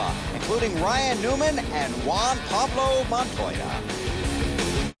Sonoma, including Ryan Newman and Juan Pablo Montoya.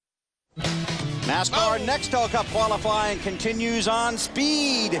 NASCAR Nextel Cup qualifying continues on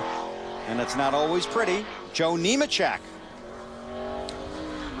speed. And it's not always pretty. Joe Nemechek.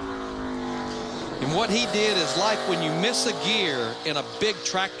 And what he did is like when you miss a gear in a big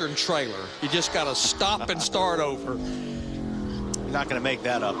tractor and trailer. You just got to stop and start over. You're not going to make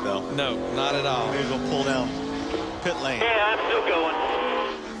that up, though. No, not at all. Maybe we'll pull down pit lane. Yeah, I'm still going.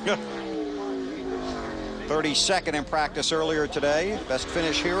 32nd in practice earlier today. Best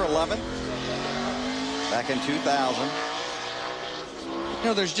finish here, 11th. Back in 2000. You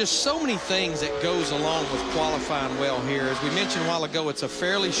know, there's just so many things that goes along with qualifying well here. As we mentioned a while ago, it's a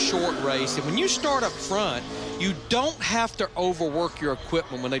fairly short race. And when you start up front, you don't have to overwork your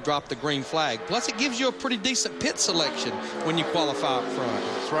equipment when they drop the green flag. Plus, it gives you a pretty decent pit selection when you qualify up front.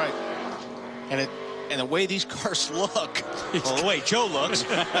 That's right. And the way these cars look, well, the way Joe looks,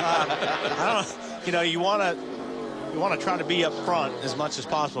 I don't. You know, you want to try to be up front as much as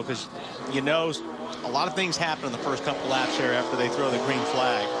possible because you know a lot of things happen in the first couple laps here after they throw the green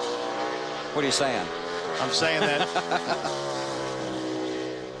flag. What are you saying? I'm saying that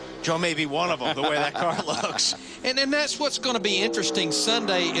Joe may be one of them, the way that car looks. And that's what's going to be interesting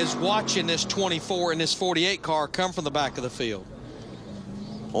Sunday is watching this 24 and this 48 car come from the back of the field.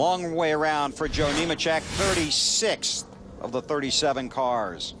 Long way around for Joe Nemechek, 36th of the 37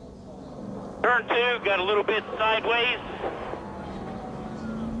 cars. Turn 2, got a little bit sideways.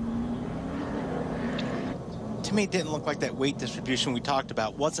 To me, it didn't look like that weight distribution we talked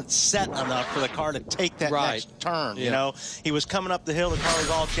about wasn't set enough for the car to take that next turn. Yeah. You know, he was coming up the hill, the car was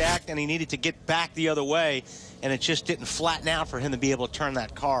all jacked, and he needed to get back the other way, and it just didn't flatten out for him to be able to turn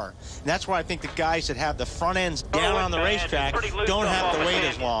that car. And that's why I think the guys that have the front ends down on the racetrack don't have to wait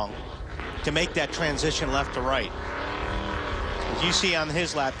as long to make that transition left to right. As you see on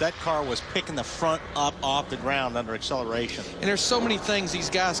his lap, that car was picking the front up off the ground under acceleration. And there's so many things these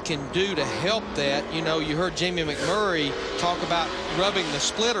guys can do to help that. You know, you heard Jamie McMurray talk about rubbing the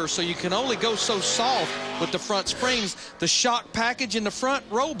splitter, so you can only go so soft with the front springs. The shock package in the front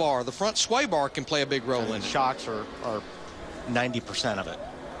roll bar, the front sway bar can play a big role in it. Shocks are 90% of it.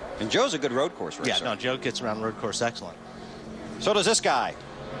 And Joe's a good road course racer. Yeah, no, Joe gets around road course excellent. So does this guy.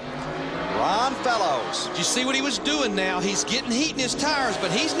 Ron Fellows. Did you see what he was doing now? He's getting heat in his tires,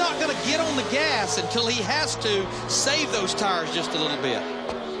 but he's not going to get on the gas until he has to save those tires just a little bit.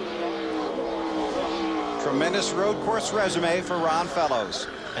 Tremendous road course resume for Ron Fellows.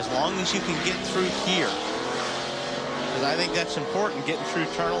 As long as you can get through here. Because I think that's important, getting through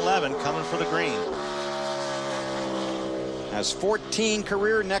turn 11, coming for the green. Has 14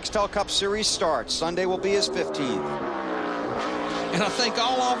 career Nextel Cup Series starts. Sunday will be his 15th. And I think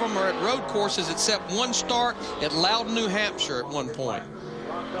all of them are at road courses except one start at Loudon, New Hampshire at one point.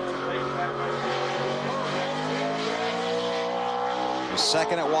 He was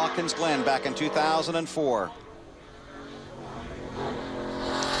second at Watkins Glen back in 2004.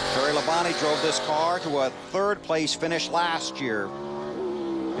 Terry Labonte drove this car to a third-place finish last year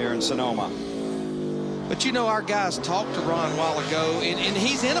here in Sonoma. But you know, our guys talked to Ron a while ago, and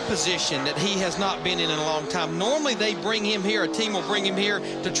he's in a position that he has not been in a long time. Normally they bring him here, a team will bring him here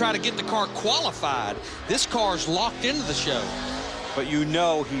to try to get the car qualified. This car's locked into the show. But you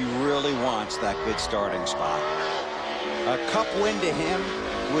know he really wants that good starting spot. A Cup win to him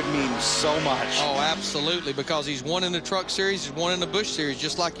would mean so much. Oh, absolutely, because he's won in the Truck Series, he's won in the Busch Series,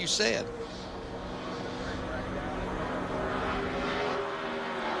 just like you said.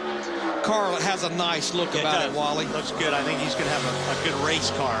 Car has a nice look about it, Wally. Looks good. I think he's going to have a good race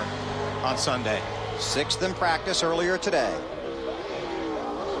car on Sunday. 6th in practice earlier today.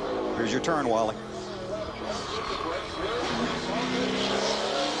 Here's your turn, Wally.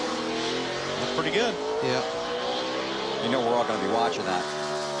 Look pretty good. Yeah. You know we're all going to be watching that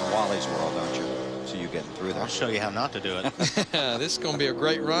in Wally's world, don't you? So you getting through there. I'll show you how not to do it. This is going to be a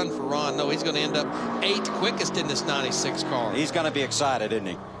great run for Ron. No, he's going to end up 8th quickest in this 96 car. He's going to be excited, isn't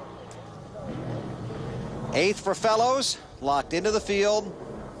he? 8th for Fellows, locked into the field.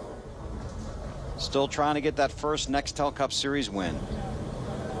 Still trying to get that first Nextel Cup Series win.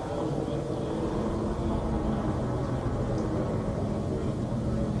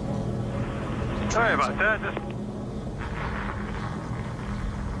 Sorry about that.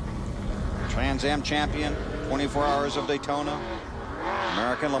 Trans Am champion, 24 Hours of Daytona,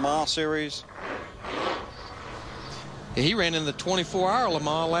 American Le Mans Series. He ran in the 24-hour Le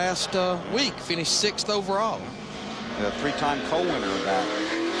Mans last week, finished 6th overall. The 3-time co-winner of that.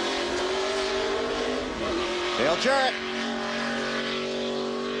 Dale Jarrett.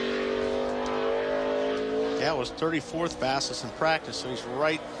 Yeah, it was 34th fastest in practice, so he's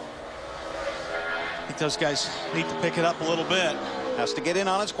right. I think those guys need to pick it up a little bit. Has to get in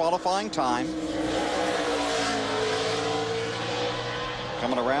on his qualifying time.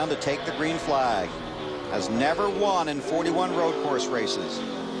 Coming around to take the green flag. Has never won in 41 road course races.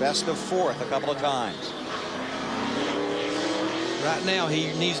 Best of 4th a couple of times. Right now,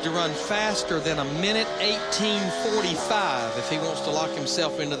 he needs to run faster than 1:18:45 if he wants to lock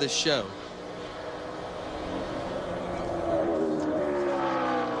himself into this show.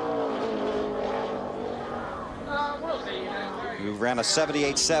 He ran a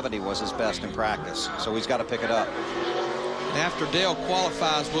 78.70 was his best in practice, so he's got to pick it up. After Dale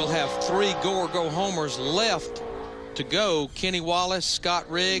qualifies, we'll have 3 go-or-go-homers left to go. Kenny Wallace, Scott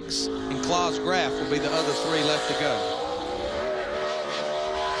Riggs, and Klaus Graf will be the other 3 left to go.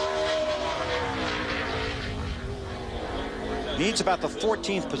 Needs about the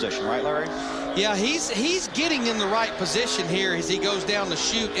 14th position, right, Larry? Yeah, he's getting in the right position here as he goes down the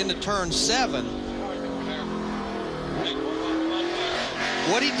chute into turn 7.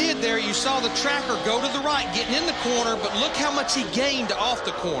 What he did there, you saw the tracker go to the right, getting in the corner, but look how much he gained off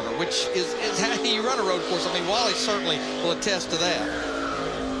the corner, which is how you run a road course. I mean, Wally certainly will attest to that.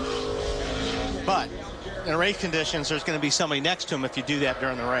 But in race conditions, there's going to be somebody next to him if you do that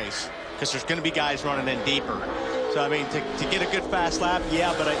during the race, because there's going to be guys running in deeper. So I mean, to get a good fast lap,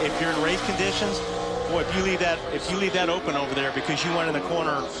 yeah, but if you're in race conditions, boy, if you leave that open over there because you went in the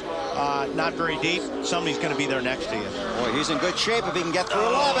corner not very deep, somebody's going to be there next to you. Boy, he's in good shape if he can get through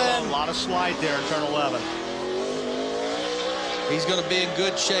 11. A lot of slide there in turn 11. He's going to be in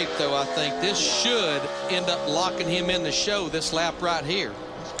good shape, though, I think. This should end up locking him in the show, this lap right here.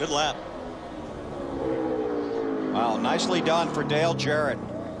 Good lap. Wow, nicely done for Dale Jarrett.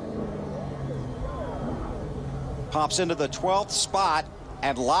 Pops into the 12th spot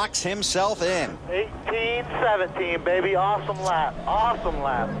and locks himself in. 18-17, baby. Awesome lap. Awesome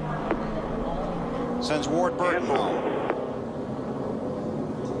lap. Sends Ward Burton home.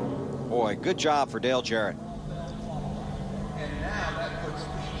 Boy, good job for Dale Jarrett.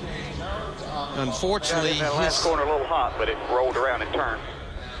 Unfortunately, that last corner a little hot, but it rolled around and turned.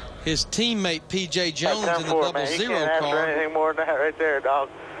 His teammate P.J. Jones in the double zero can't ask for car. anything more than that right there, dog.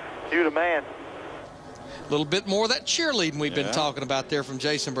 You the man. A little bit more of that cheerleading we've been talking about there from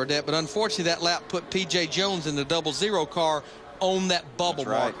Jason Burdett, but unfortunately that lap put P.J. Jones in the double zero car on that bubble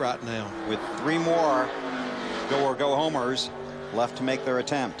mark right now. With 3 more go homers left to make their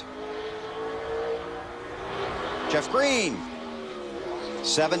attempt. Jeff Green,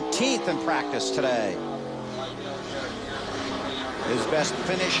 17th in practice today. His best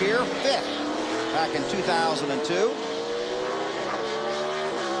finish here, 5th back in 2002.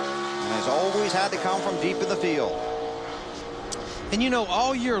 And has always had to come from deep in the field. And you know,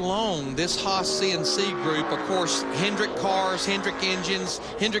 all year long, this Haas CNC group, of course, Hendrick cars, Hendrick engines,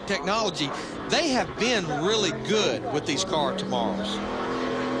 Hendrick technology, they have been really good with these car tomorrows.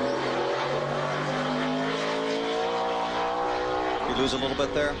 You lose a little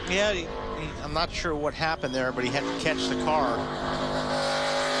bit there? Yeah, I'm not sure what happened there, but he had to catch the car.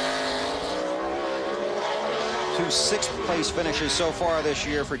 2 6th-place finishes so far this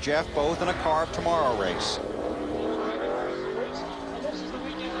year for Jeff, both in a Car of Tomorrow race.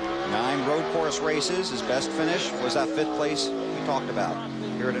 9 road course races. His best finish was that 5th place we talked about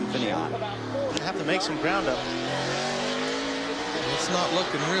here at Infineon. They have to make some ground up. It's not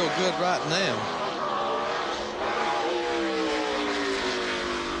looking real good right now.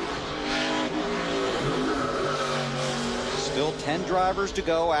 Still 10 drivers to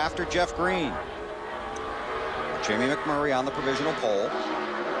go after Jeff Green. Jamie McMurray on the provisional pole.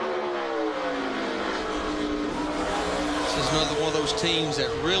 This is another one of those teams that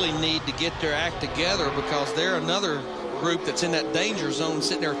really need to get their act together, because they're another group that's in that danger zone,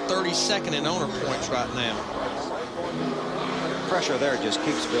 sitting there 32nd in owner points right now. Pressure there just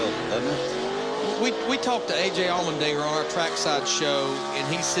keeps building, doesn't it? We talked to A.J. Allmendinger on our trackside show, and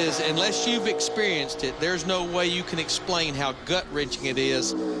he says unless you've experienced it, there's no way you can explain how gut-wrenching it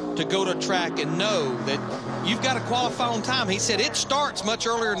is to go to track and know that you've got to qualify on time. He said it starts much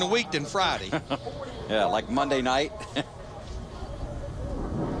earlier in the week than Friday. Yeah, like Monday night.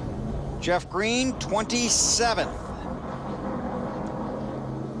 Jeff Green, 27th.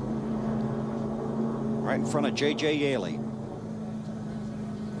 Right in front of J.J. Yaley.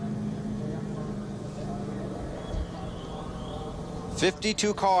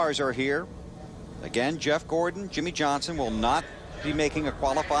 "52 cars are here. Again, Jeff Gordon, Jimmy Johnson will not be making a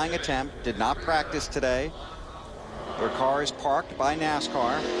qualifying attempt. Did not practice today. Their car is parked by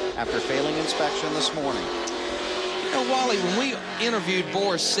NASCAR after failing inspection this morning." You know, Wally, when we interviewed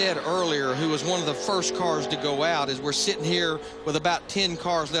Boris Said earlier, who was one of the first cars to go out, as we're sitting here with about 10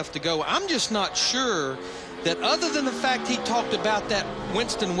 cars left to go, I'm just not sure that, other than the fact he talked about that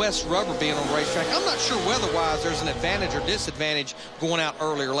Winston West rubber being on the racetrack, I'm not sure weather-wise there's an advantage or disadvantage going out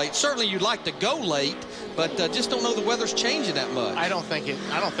early or late. Certainly you'd like to go late, but just don't know the weather's changing that much. I don't think it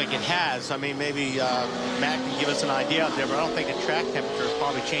has. I mean, maybe Matt can give us an idea out there, but I don't think the track temperature has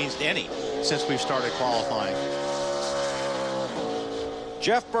probably changed any since we've started qualifying.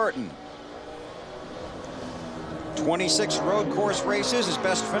 Jeff Burton, 26 road course races. His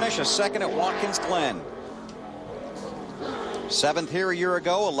best finish, a 2nd at Watkins Glen. 7th here a year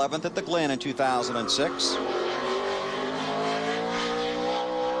ago, 11th at the Glen in 2006.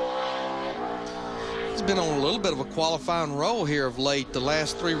 He's been on a little bit of a qualifying roll here of late. The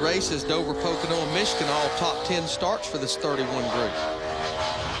last 3 races, Dover, Pocono, and Michigan, all top 10 starts for this 31 group.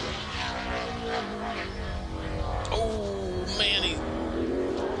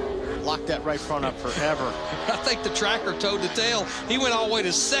 Locked that right front up forever. I think the tracker toed the tail. He went all the way to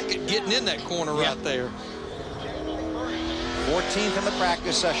 2nd, getting in that corner right there. 14th in the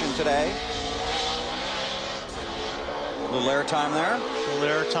practice session today. A little air time there. A little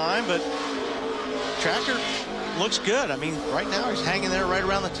air time, but tracker looks good. I mean, right now he's hanging there right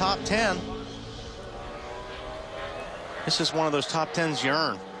around the top 10. This is one of those top 10s you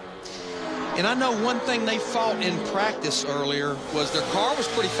earn. And I know one thing they fought in practice earlier was their car was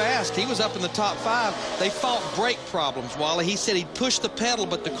pretty fast. He was up in the top 5. They fought brake problems, Wally. He said he'd push the pedal,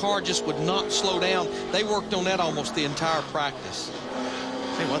 but the car just would not slow down. They worked on that almost the entire practice.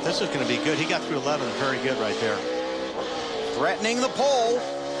 See what, this is going to be good. He got through 11th, very good right there. Threatening the pole.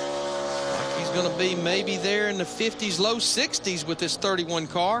 He's going to be maybe there in the 50s, low 60s with this 31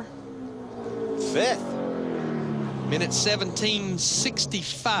 car. 5th. Minute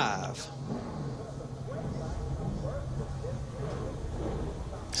 17:65.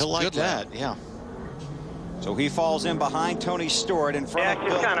 He'll like that, yeah. So he falls in behind Tony Stewart in front of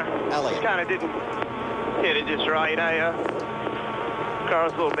Bill Elliott. Just kind of didn't hit it just right. Car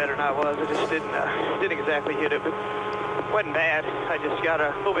was a little better than I was. I just didn't exactly hit it, but it wasn't bad. I just got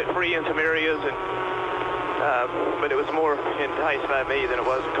a little bit free in some areas, and but it was more enticed by me than it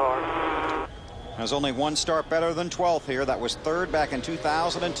was the car. There's only one start better than 12th here. That was 3rd back in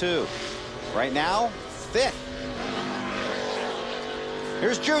 2002. Right now, 5th.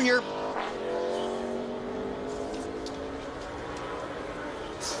 Here's Junior.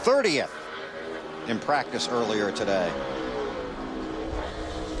 30th in practice earlier today.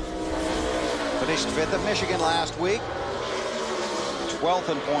 Finished 5th at Michigan last week. 12th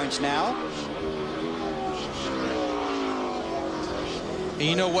in points now. And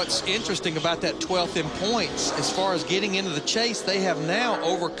you know what's interesting about that 12th in points, as far as getting into the chase, they have now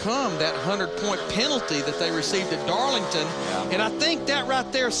overcome that 100-point penalty that they received at Darlington. Yeah. And I think that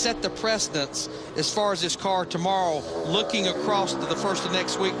right there set the precedence as far as this car tomorrow, looking across to the first of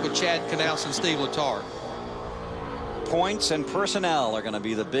next week with Chad Knaus and Steve Letarte. Points and personnel are going to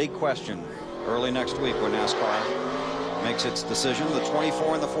be the big question early next week when NASCAR makes its decision. The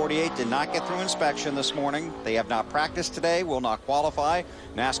 24 and the 48 did not get through inspection this morning. They have not practiced today, will not qualify.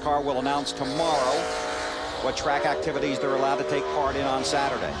 NASCAR will announce tomorrow what track activities they're allowed to take part in on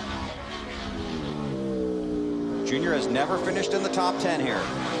Saturday. Junior has never finished in the top 10 here.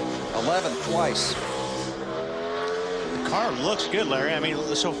 11th twice. The car looks good, Larry. I mean,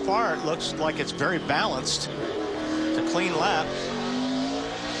 so far it looks like it's very balanced. It's a clean lap.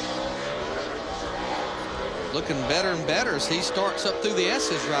 Looking better and better as he starts up through the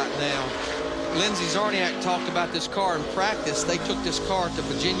S's right now. Lindsey Zarniak talked about this car in practice. They took this car to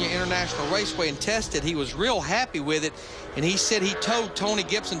Virginia International Raceway and tested. He was real happy with it, and he said he told Tony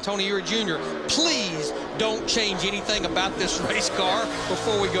Gibson, Tony Ure Jr., please don't change anything about this race car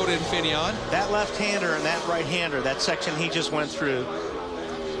before we go to Infineon. That left-hander and that right-hander, that section he just went through,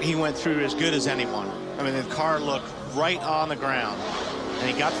 he went through as good as anyone. I mean, the car looked right on the ground, and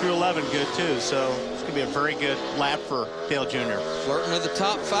he got through 11 good, too, so it's going to be a very good lap for Dale Jr. Flirting with the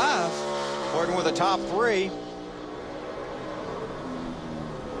top 5. Flirting with the top 3.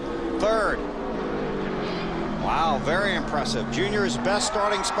 Third. Wow, very impressive. Junior's best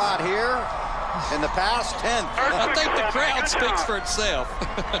starting spot here in the past, 10th. I think the crowd speaks for itself.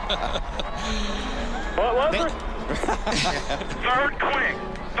 What was it? Third quick.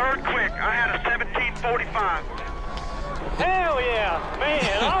 Third quick. I had a 17:45. Hell yeah,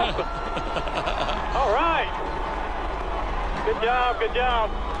 man, awesome. All right. Good job, good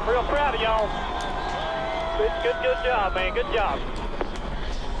job. Real proud of y'all. Good job, man. Good job.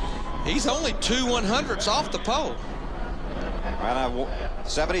 He's only 2 100ths off the pole. Right on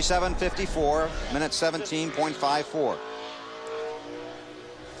 77.54, minute 17.54.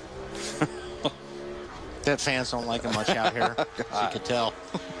 That fans don't like him much out here, as you can tell.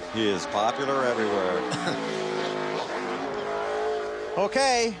 He is popular everywhere.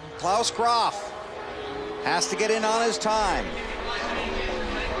 Okay, Klaus Groff has to get in on his time.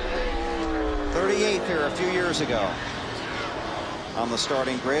 38th here a few years ago on the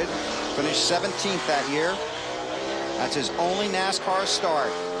starting grid. Finished 17th that year. That's his only NASCAR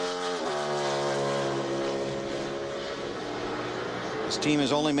start. His team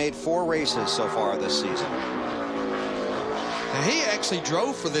has only made 4 races so far this season. Now, he actually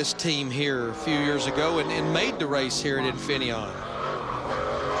drove for this team here a few years ago and made the race here at Infineon.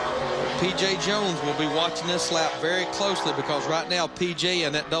 P.J. Jones will be watching this lap very closely because right now P.J.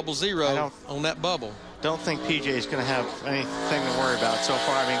 and that 00 on that bubble. Don't think P.J. is going to have anything to worry about so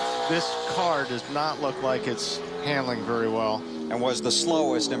far. I mean, this car does not look like it's handling very well. And was the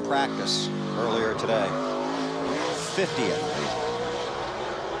slowest in practice earlier today. 50th.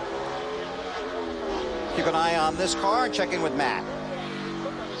 Keep an eye on this car and check in with Matt.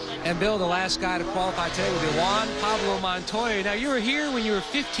 And Bill, the last guy to qualify today will be Juan Pablo Montoya. Now, you were here when you were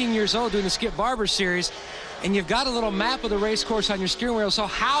 15 years old doing the Skip Barber Series, and you've got a little map of the race course on your steering wheel. So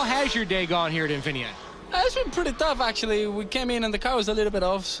how has your day gone here at Infineon? It's been pretty tough, actually. We came in and the car was a little bit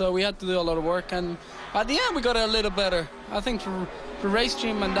off, so we had to do a lot of work. And at the end, we got a little better. I think for race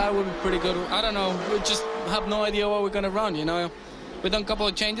team, and that would be pretty good. I don't know. We just have no idea what we're going to run, you know. We've done a couple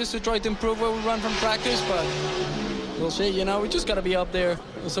of changes to try to improve what we run from practice, but we'll see. You know, we just got to be up there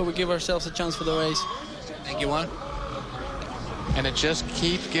so we give ourselves a chance for the race. Thank you, Juan. And it just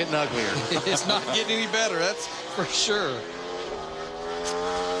keeps getting uglier. It's not getting any better, that's for sure.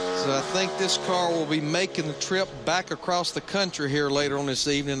 So I think this car will be making the trip back across the country here later on this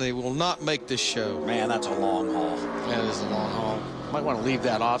evening. They will not make this show. Man, that's a long haul. That is a long haul. Might want to leave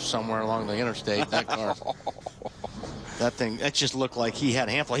that off somewhere along the interstate, that car. That thing, that just looked like he had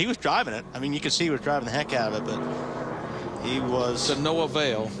a handful. He was driving it. I mean, you could see he was driving the heck out of it, but he was... To no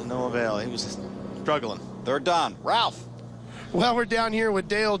avail. To no avail. He was struggling. They're done. Ralph. Well, we're down here with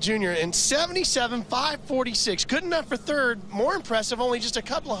Dale Jr. in 77.546. Good enough for third. More impressive, only just a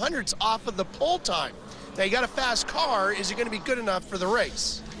couple of hundredths off of the pole time. Now, you got a fast car. Is it going to be good enough for the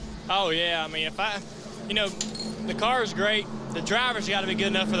race? Oh, yeah. I mean, you know, the car is great. The driver's got to be good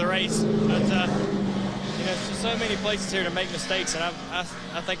enough for the race. But, you know, there's just so many places here to make mistakes, and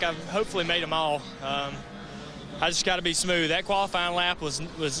I think I've hopefully made them all. I just got to be smooth. That qualifying lap was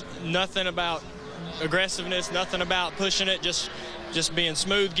nothing about aggressiveness, nothing about pushing it, just being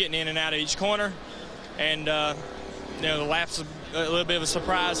smooth, getting in and out of each corner. And, you know, the lap's a little bit of a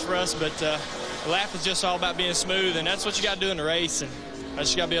surprise for us, but the lap is just all about being smooth, and that's what you got to do in the race, and I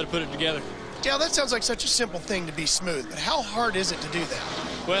just got to be able to put it together. Dale, that sounds like such a simple thing to be smooth, but how hard is it to do that?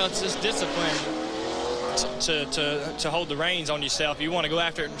 Well, it's just discipline to hold the reins on yourself. You want to go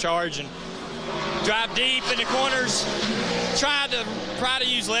after it and charge and drive deep in the corners, try to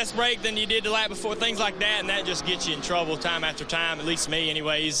use less brake than you did the lap before, things like that, and that just gets you in trouble time after time, at least me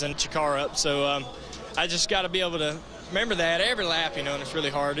anyways, and your car up. So I just got to be able to remember that every lap, you know, and it's really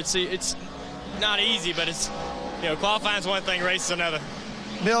hard. It's not easy, but it's, you know, qualifying's one thing, race is another.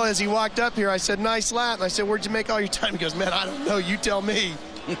 Bill, as he walked up here, I said, nice lap. And I said, where'd you make all your time? He goes, man, I don't know. You tell me.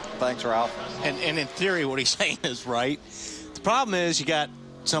 Thanks, Ralph. And in theory, what he's saying is right. The problem is you got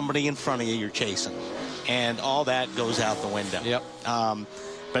somebody in front of you you're chasing, and all that goes out the window. Yep.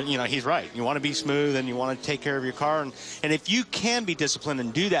 But, you know, he's right. You want to be smooth, and you want to take care of your car. And if you can be disciplined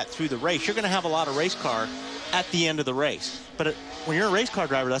and do that through the race, you're going to have a lot of race car at the end of the race. But when you're a race car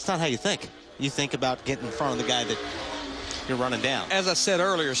driver, that's not how you think. You think about getting in front of the guy that you're running down. As I said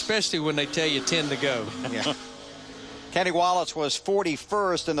earlier, especially when they tell you 10 to go. Yeah. Kenny Wallace was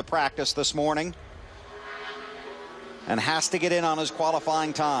 41st in the practice this morning and has to get in on his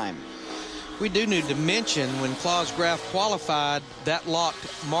qualifying time. We do need to mention when Klaus Graf qualified, that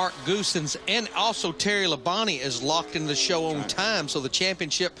locked Mark Goossens and also Terry Labonte is locked into the show on time, so the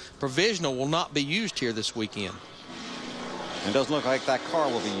championship provisional will not be used here this weekend. It doesn't look like that car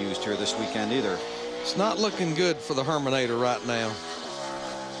will be used here this weekend either. It's not looking good for the Herminator right now.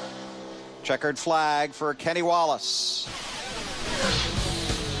 Checkered flag for Kenny Wallace.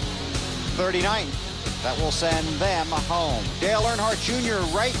 39th. That will send them home. Dale Earnhardt Jr.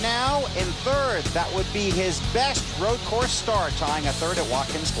 right now in third. That would be his best road course start, tying a third at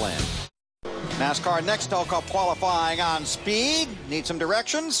Watkins Glen. NASCAR Nextel Cup qualifying on speed. Need some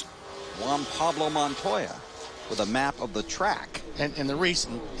directions? Juan Pablo Montoya with a map of the track. And the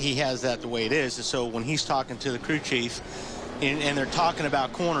reason he has that the way it is so when he's talking to the crew chief and they're talking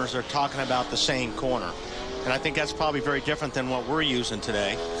about corners, they're talking about the same corner. And I think that's probably very different than what we're using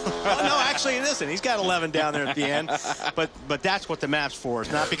today. Well, no, actually it isn't. He's got 11 down there at the end. But that's what the map's for.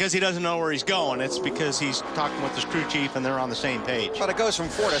 It's not because he doesn't know where he's going. It's because he's talking with his crew chief and they're on the same page. But it goes from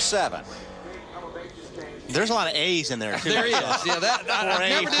 4 to 7. There's a lot of A's in there, too. There is. Yeah, I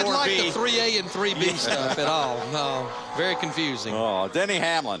never did 4A, like the 3A and 3B yeah. stuff at all. No, very confusing. Oh, Denny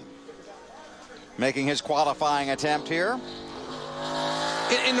Hamlin making his qualifying attempt here.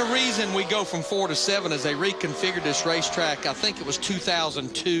 And the reason we go from 4 to 7 is they reconfigured this racetrack. I think it was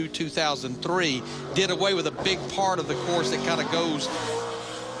 2002, 2003. Did away with a big part of the course that kind of goes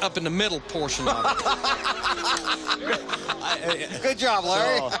up in the middle portion of it. Good job,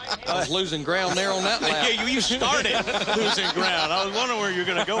 Larry. So, I was losing ground there on that lap. Yeah, you started losing ground. I was wondering where you were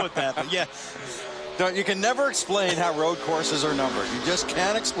going to go with that. But yeah. You can never explain how road courses are numbered. You just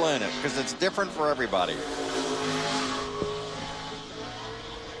can't explain it because it's different for everybody.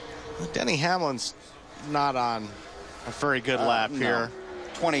 Denny Hamlin's not on a very good lap here.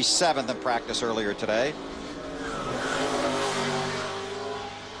 27th in practice earlier today.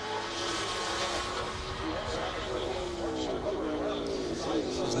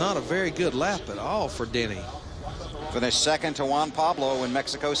 It's not a very good lap at all for Denny. Finished second to Juan Pablo in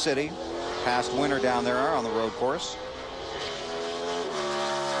Mexico City. Past winner down there on the road course.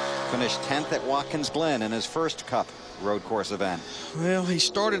 Finished 10th at Watkins Glen in his first Cup road course event. Well, he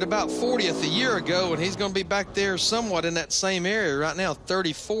started about 40th a year ago, and he's going to be back there somewhat in that same area right now,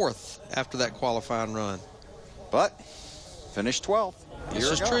 34th after that qualifying run. But finished 12th. This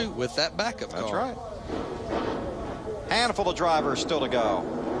is true with that backup car. That's right. Handful of drivers still to go.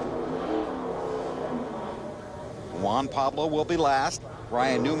 Juan Pablo will be last.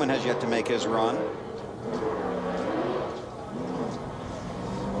 Ryan Newman has yet to make his run.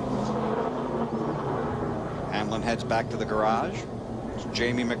 Hamlin heads back to the garage. It's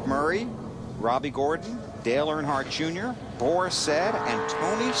Jamie McMurray, Robbie Gordon, Dale Earnhardt Jr., Boris Said, and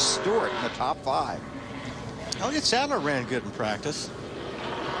Tony Stewart in the top 5. Elliott Sadler ran good in practice.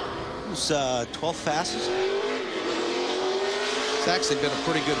 He was 12th fastest. It's actually been a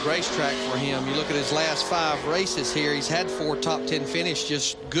pretty good racetrack for him. You look at his last 5 races here, he's had 4 top 10 finishes,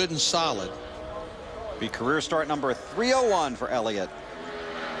 just good and solid. Be career start number 301 for Elliott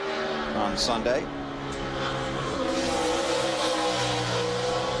on Sunday.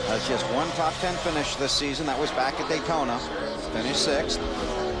 That's just 1 top 10 finish this season. That was back at Daytona. Finished 6th.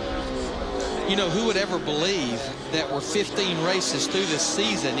 You know, who would ever believe that we're 15 races through this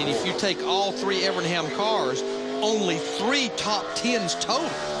season, and if you take all 3 Evernham cars, only 3 top 10s total.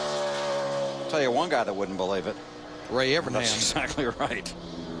 I'll tell you one guy that wouldn't believe it. Ray Evernham. That's exactly right.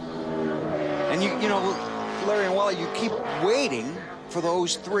 And you know, Larry and Wally, you keep waiting for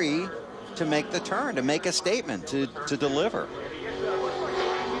those 3 to make the turn, to make a statement, to deliver.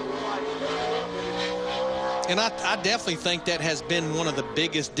 And I definitely think that has been one of the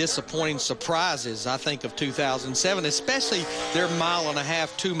biggest disappointing surprises, I think, of 2007, especially their 1.5-mile,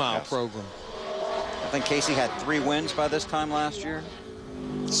 2-mile program. I think Casey had 3 wins by this time last year.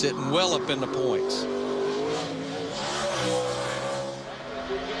 Sitting well up in the points.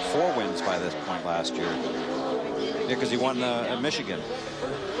 4 wins by this point last year. Yeah, because he won at Michigan.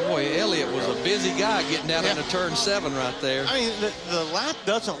 Boy, Elliott was a busy guy getting down into turn 7 right there. I mean, the lap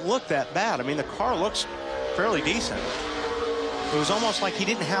doesn't look that bad. I mean, the car looks fairly decent. It was almost like he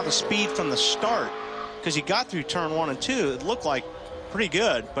didn't have the speed from the start because he got through turn 1 and 2. It looked like pretty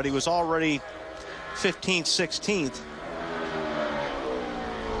good, but he was already 15th, 16th.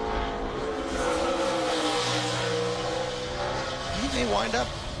 He may wind up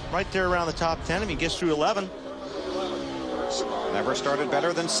right there around the top 10 if he gets through 11. Never started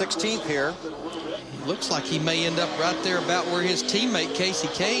better than 16th here. Looks like he may end up right there about where his teammate Casey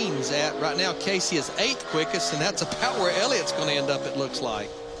Kane's at. Right now, Casey is 8th quickest, and that's about where Elliott's going to end up, it looks like.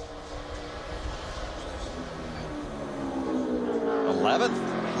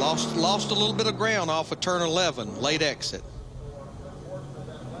 11th. Lost a little bit of ground off of turn 11, late exit.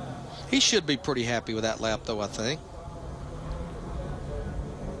 He should be pretty happy with that lap, though, I think.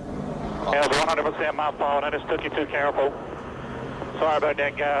 Yeah, it was 100% my fault. I just took you too careful. Sorry about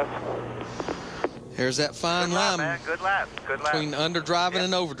that, guys. There's that fine line Good lap. Good lap. between underdriving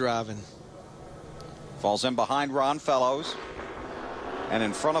and overdriving. Falls in behind Ron Fellows and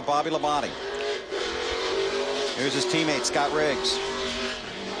in front of Bobby Labonte. Here's his teammate, Scott Riggs.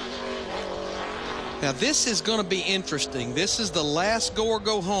 Now, this is going to be interesting. This is the last go or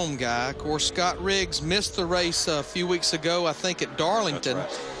go home guy. Of course, Scott Riggs missed the race a few weeks ago, I think, at Darlington.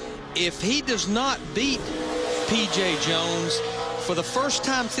 That's right. If he does not beat P.J. Jones, for the first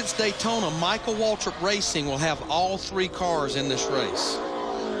time since Daytona, Michael Waltrip Racing will have all 3 cars in this race.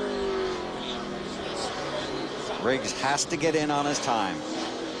 Riggs has to get in on his time.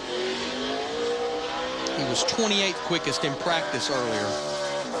 He was 28th quickest in practice earlier.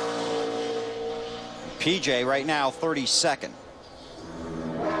 PJ right now 32nd.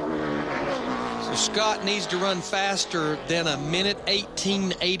 So Scott needs to run faster than a minute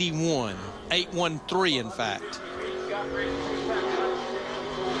 18:81. 8:13, in fact.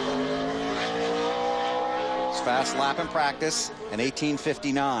 Fast lap in practice, an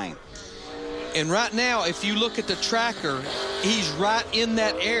 18:59. And right now, if you look at the tracker, he's right in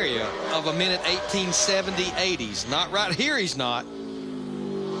that area of a minute 18:70, 80s. Not right here, he's not.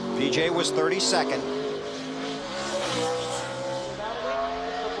 PJ was 32nd.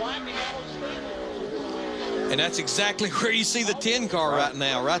 And that's exactly where you see the 10 car right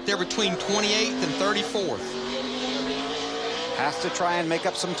now, right there between 28th and 34th. Has to try and make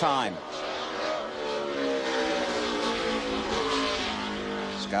up some time.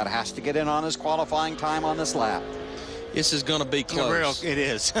 Scott has to get in on his qualifying time on this lap. This is going to be close. It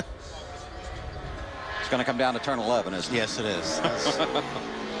is. It's going to come down to turn 11, isn't it? Yes, it is.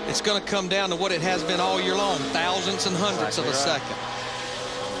 It's going to come down to what it has been all year long, thousandths and hundredths of a second.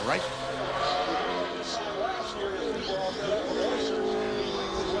 Right.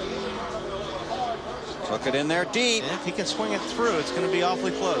 Took it in there deep. And if he can swing it through, it's going to be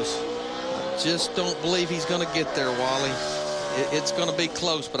awfully close. Just don't believe he's going to get there, Wally. It's going to be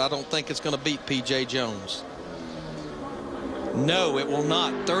close, but I don't think it's going to beat P.J. Jones. No, it will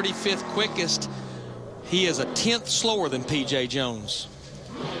not. 35th quickest. He is a 10th slower than P.J. Jones.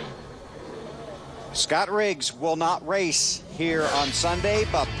 Scott Riggs will not race here on Sunday,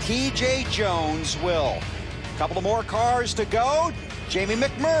 but P.J. Jones will. A couple of more cars to go. Jamie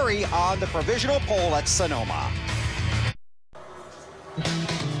McMurray on the provisional pole at Sonoma.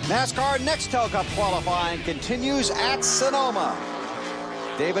 NASCAR Nextel Cup qualifying continues at Sonoma.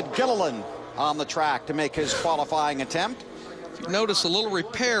 David Gilliland on the track to make his qualifying attempt. If you notice a little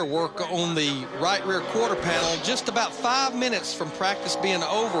repair work on the right rear quarter panel, just about 5 minutes from practice being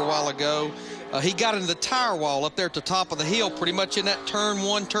over a while ago. He got into the tire wall up there at the top of the hill, pretty much in that turn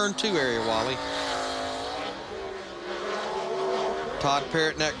 1, turn 2 area, Wally. Todd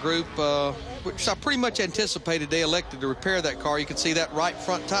Parrott and that group, which I pretty much anticipated they elected to repair that car. You can see that right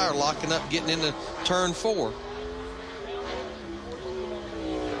front tire locking up, getting into turn 4.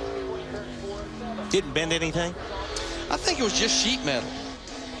 Didn't bend anything? I think it was just sheet metal.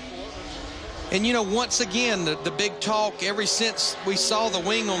 And, you know, once again, the big talk ever since we saw the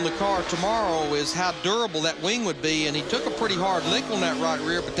wing on the car tomorrow is how durable that wing would be. And he took a pretty hard lick on that right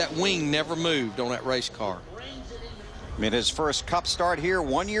rear, but that wing never moved on that race car. Made his first Cup start here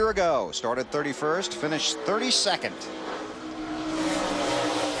 1 year ago. Started 31st, finished 32nd.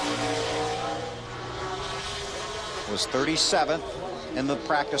 Was 37th in the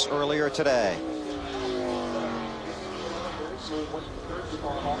practice earlier today.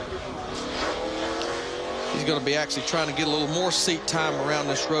 He's going to be actually trying to get a little more seat time around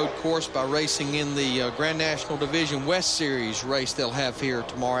this road course by racing in the Grand National Division West Series race they'll have here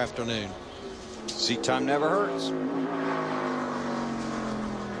tomorrow afternoon. Seat time never hurts.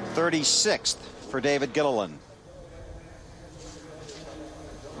 36th for David Gilliland.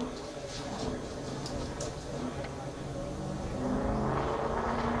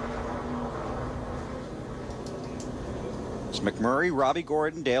 It's McMurray, Robbie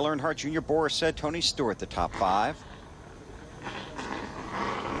Gordon, Dale Earnhardt Jr., Boris said, Tony Stewart, the top 5.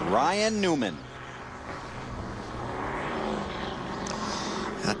 Ryan Newman.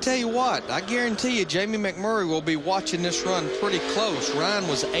 I tell you what, I guarantee you Jamie McMurray will be watching this run pretty close. Ryan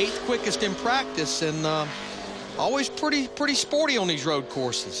was 8th quickest in practice and always pretty sporty on these road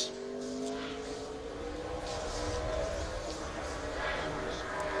courses.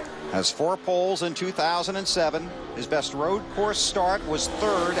 Has 4 poles in 2007. His best road course start was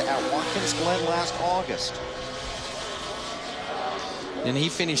 3rd at Watkins Glen last August. And he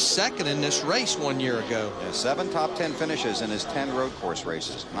finished 2nd in this race 1 year ago. Yeah, 7 top 10 finishes in his 10 road course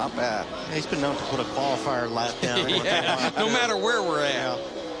races. Not bad. Yeah, he's been known to put a qualifier lap down. Yeah, no matter where we're at. Yeah.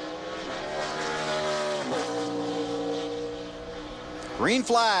 Green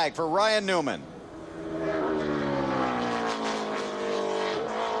flag for Ryan Newman.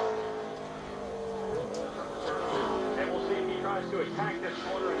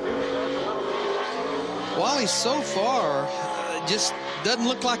 Wally, so far, just doesn't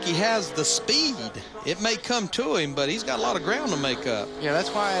look like he has the speed. It may come to him, but he's got a lot of ground to make up. Yeah, that's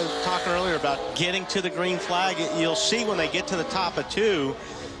why I was talking earlier about getting to the green flag. You'll see when they get to the top of 2,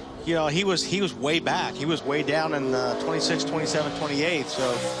 you know, he was way back. He was way down in 26, 27, 28. So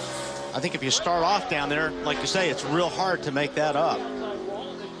I think if you start off down there, like you say, it's real hard to make that up.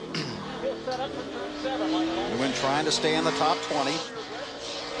 Newman trying to stay in the top 20.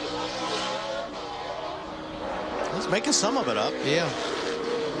 He's making some of it up. Yeah.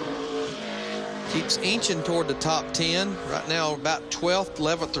 Keeps inching toward the top 10. Right now about 12th,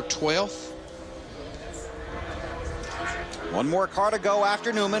 11th, or 12th. One more car to go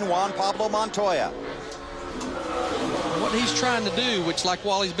after Newman, Juan Pablo Montoya. What he's trying to do, which like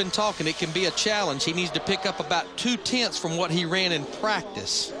Wally's been talking, it can be a challenge. He needs to pick up about 2/10 from what he ran in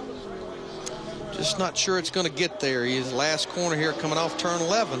practice. Just not sure it's going to get there. He's last corner here coming off turn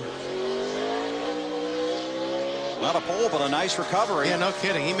 11. Not a pole, but a nice recovery. Yeah, no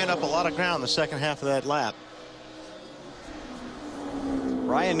kidding. He made up a lot of ground the second half of that lap.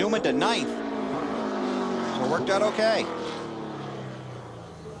 Ryan Newman to 9th. So it worked out okay.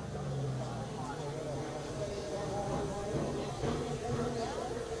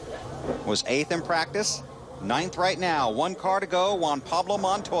 Was 8th in practice, 9th right now. 1 car to go, Juan Pablo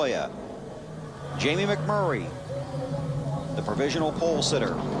Montoya. Jamie McMurray, the provisional pole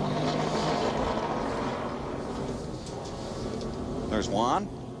sitter. There's Juan.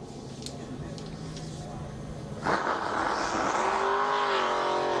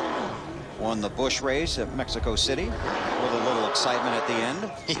 Won the Busch race at Mexico City with a little excitement at the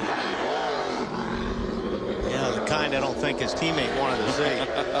end. Yeah, the kind I don't think his teammate wanted to see.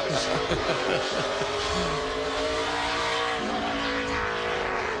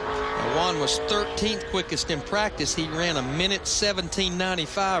 Juan was 13th quickest in practice. He ran a minute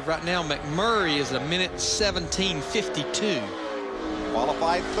 17:95. Right now, McMurray is a minute 17:52.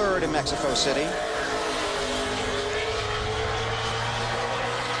 Qualified 3rd in Mexico City.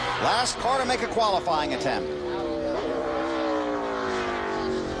 Last car to make a qualifying attempt.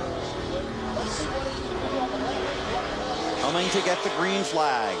 Coming to get the green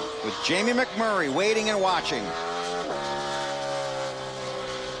flag with Jamie McMurray waiting and watching.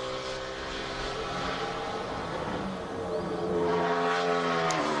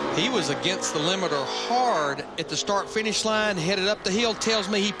 He was against the limiter hard at the start-finish line, headed up the hill. Tells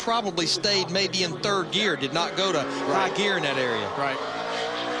me he probably stayed maybe in 3rd gear, did not go to high gear in that area. Right.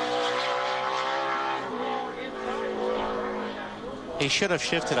 He should have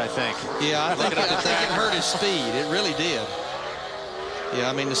shifted, I think. Yeah, I think it hurt his speed. It really did. Yeah,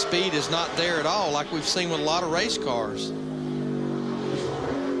 I mean, the speed is not there at all, like we've seen with a lot of race cars.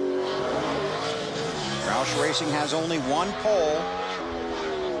 Roush Racing has only 1 pole.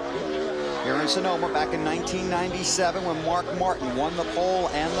 Here in Sonoma back in 1997 when Mark Martin won the pole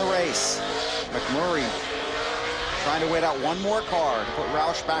and the race. McMurray trying to wait out 1 more car to put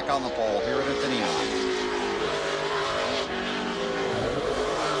Roush back on the pole here at Infineon.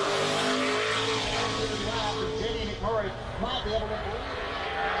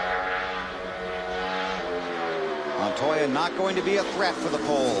 Montoya not going to be a threat for the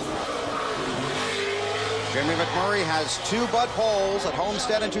pole. Jamie McMurray has 2 Bud poles at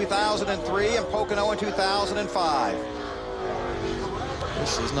Homestead in 2003 and Pocono in 2005.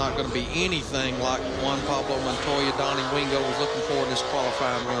 This is not going to be anything like Juan Pablo Montoya, Donnie Wingo was looking for in this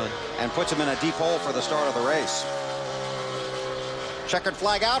qualifying run. And puts him in a deep hole for the start of the race. Checkered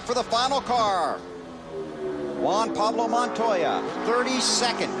flag out for the final car. Juan Pablo Montoya,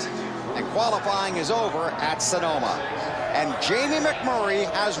 32nd. And qualifying is over at Sonoma. And Jamie McMurray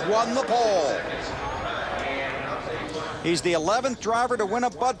has won the pole. He's the 11th driver to win a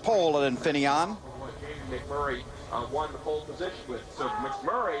Bud Pole at Infineon. McMurray won the pole position with. So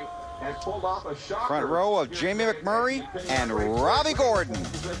McMurray has pulled off a shocker. Front row of Jamie McMurray and Robbie Gordon.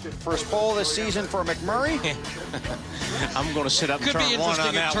 First pole this season for McMurray. I'm going to sit up and Could turn be one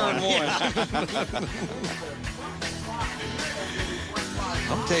on interesting that at turn one.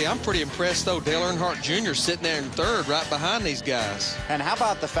 I'm telling you, I'm pretty impressed, though. Dale Earnhardt Jr. sitting there in third right behind these guys. And how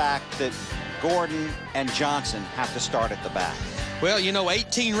about the fact that Gordon and Johnson have to start at the back? Well, you know,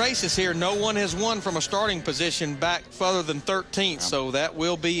 18 races here. No one has won from a starting position back further than 13th, so that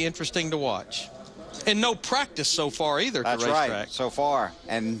will be interesting to watch. And no practice so far either at the racetrack. That's right, so far.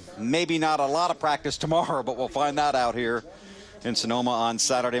 And maybe not a lot of practice tomorrow, but we'll find that out here in Sonoma on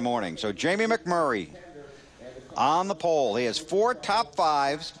Saturday morning. So Jamie McMurray on the pole. He has 4 top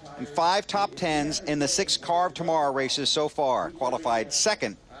 5s and 5 top 10s in the 6 Car of Tomorrow races so far. Qualified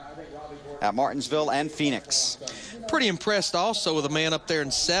second at Martinsville and Phoenix. Pretty impressed also with a man up there in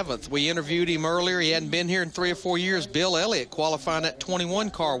 7th. We interviewed him earlier. He hadn't been here in 3 or 4 years. Bill Elliott qualifying that 21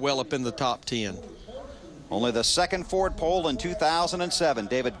 car well up in the top 10. Only the 2nd Ford pole in 2007.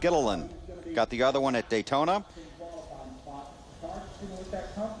 David Gilliland got the other one at Daytona.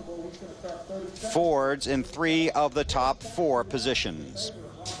 Fords in 3 of the top 4 positions.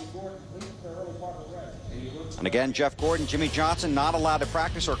 And again, Jeff Gordon, Jimmy Johnson not allowed to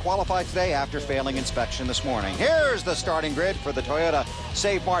practice or qualify today after failing inspection this morning. Here's the starting grid for the Toyota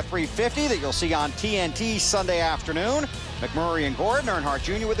Save Mart 350 that you'll see on TNT Sunday afternoon. McMurray and Gordon, Earnhardt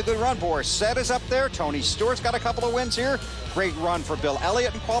Jr. with a good run. Boris Said is up there. Tony Stewart's got a couple of wins here. Great run for Bill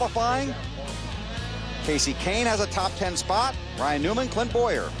Elliott in qualifying. Casey Kane has a top 10 spot. Ryan Newman, Clint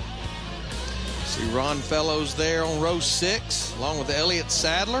Boyer. See Ron Fellows there on row 6, along with Elliott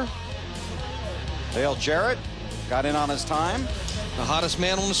Sadler. Dale Jarrett got in on his time. The hottest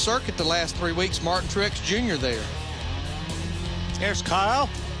man on the circuit the last 3 weeks, Martin Truex Jr. there. There's Kyle,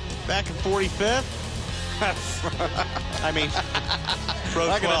 back in 45th. I mean, row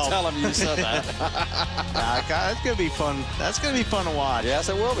 12. I'm going to tell him you said that. That's going to be fun. That's going to be fun to watch. Yes,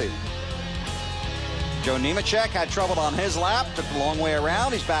 it will be. Joe Nemechek had trouble on his lap, took the long way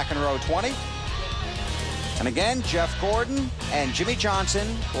around. He's back in row 20. And again, Jeff Gordon and Jimmy Johnson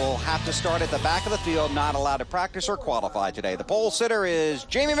will have to start at the back of the field, not allowed to practice or qualify today. The pole sitter is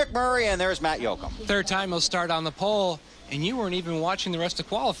Jamie McMurray, and there's Matt Yoakum. Third time he'll start on the pole, and you weren't even watching the rest of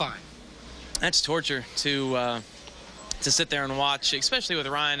qualifying. That's torture to sit there and watch, especially with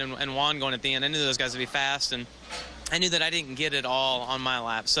Ryan and Juan going at the end. I knew those guys would be fast, and I knew that I didn't get it all on my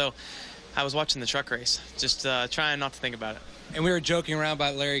lap. So I was watching the truck race, just trying not to think about it. And we were joking around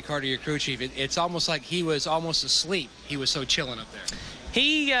about Larry Carter, your crew chief. It's almost like he was almost asleep. He was so chilling up there.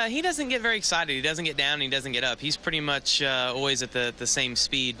 He doesn't get very excited. He doesn't get down. He doesn't get up. He's pretty much always at the same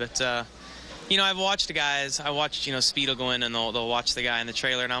speed. But you know, I've watched the guys. I watched, you know, Speed will go in and they'll watch the guy in the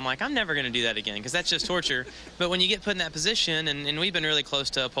trailer, and I'm like, I'm never going to do that again because that's just torture. But when you get put in that position, and we've been really close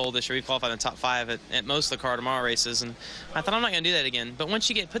to a pole this year. We've qualified in the top 5 at most of the Car Tomorrow races, and I thought I'm not going to do that again. But once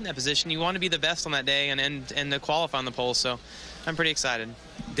you get put in that position, you want to be the best on that day and to qualify on the pole. So I'm pretty excited.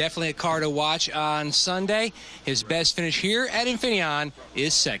 Definitely a car to watch on Sunday. His best finish here at Infineon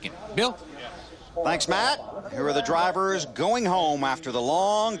is 2nd. Bill? Thanks, Matt. Here are the drivers going home after the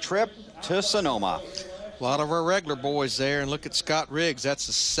long trip to Sonoma. A lot of our regular boys there, and look at Scott Riggs. That's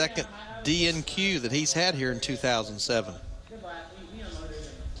the 2nd DNQ that he's had here in 2007.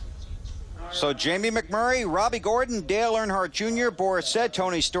 So Jamie McMurray, Robbie Gordon, Dale Earnhardt Jr., Boris Said,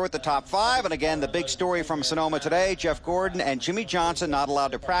 Tony Stewart, the top 5. And again, the big story from Sonoma today, Jeff Gordon and Jimmy Johnson not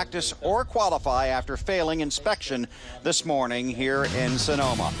allowed to practice or qualify after failing inspection this morning here in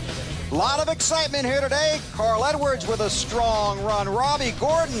Sonoma. A lot of excitement here today. Carl Edwards with a strong run. Robbie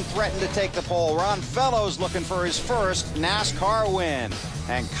Gordon threatened to take the pole. Ron Fellows looking for his first NASCAR win.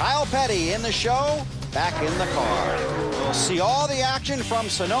 And Kyle Petty in the show, back in the car. We'll see all the action from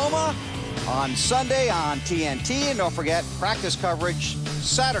Sonoma on Sunday on TNT. And don't forget, practice coverage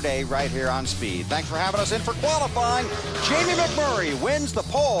Saturday right here on Speed. Thanks for having us in for qualifying. Jamie McMurray wins the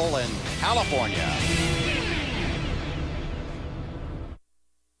pole in California.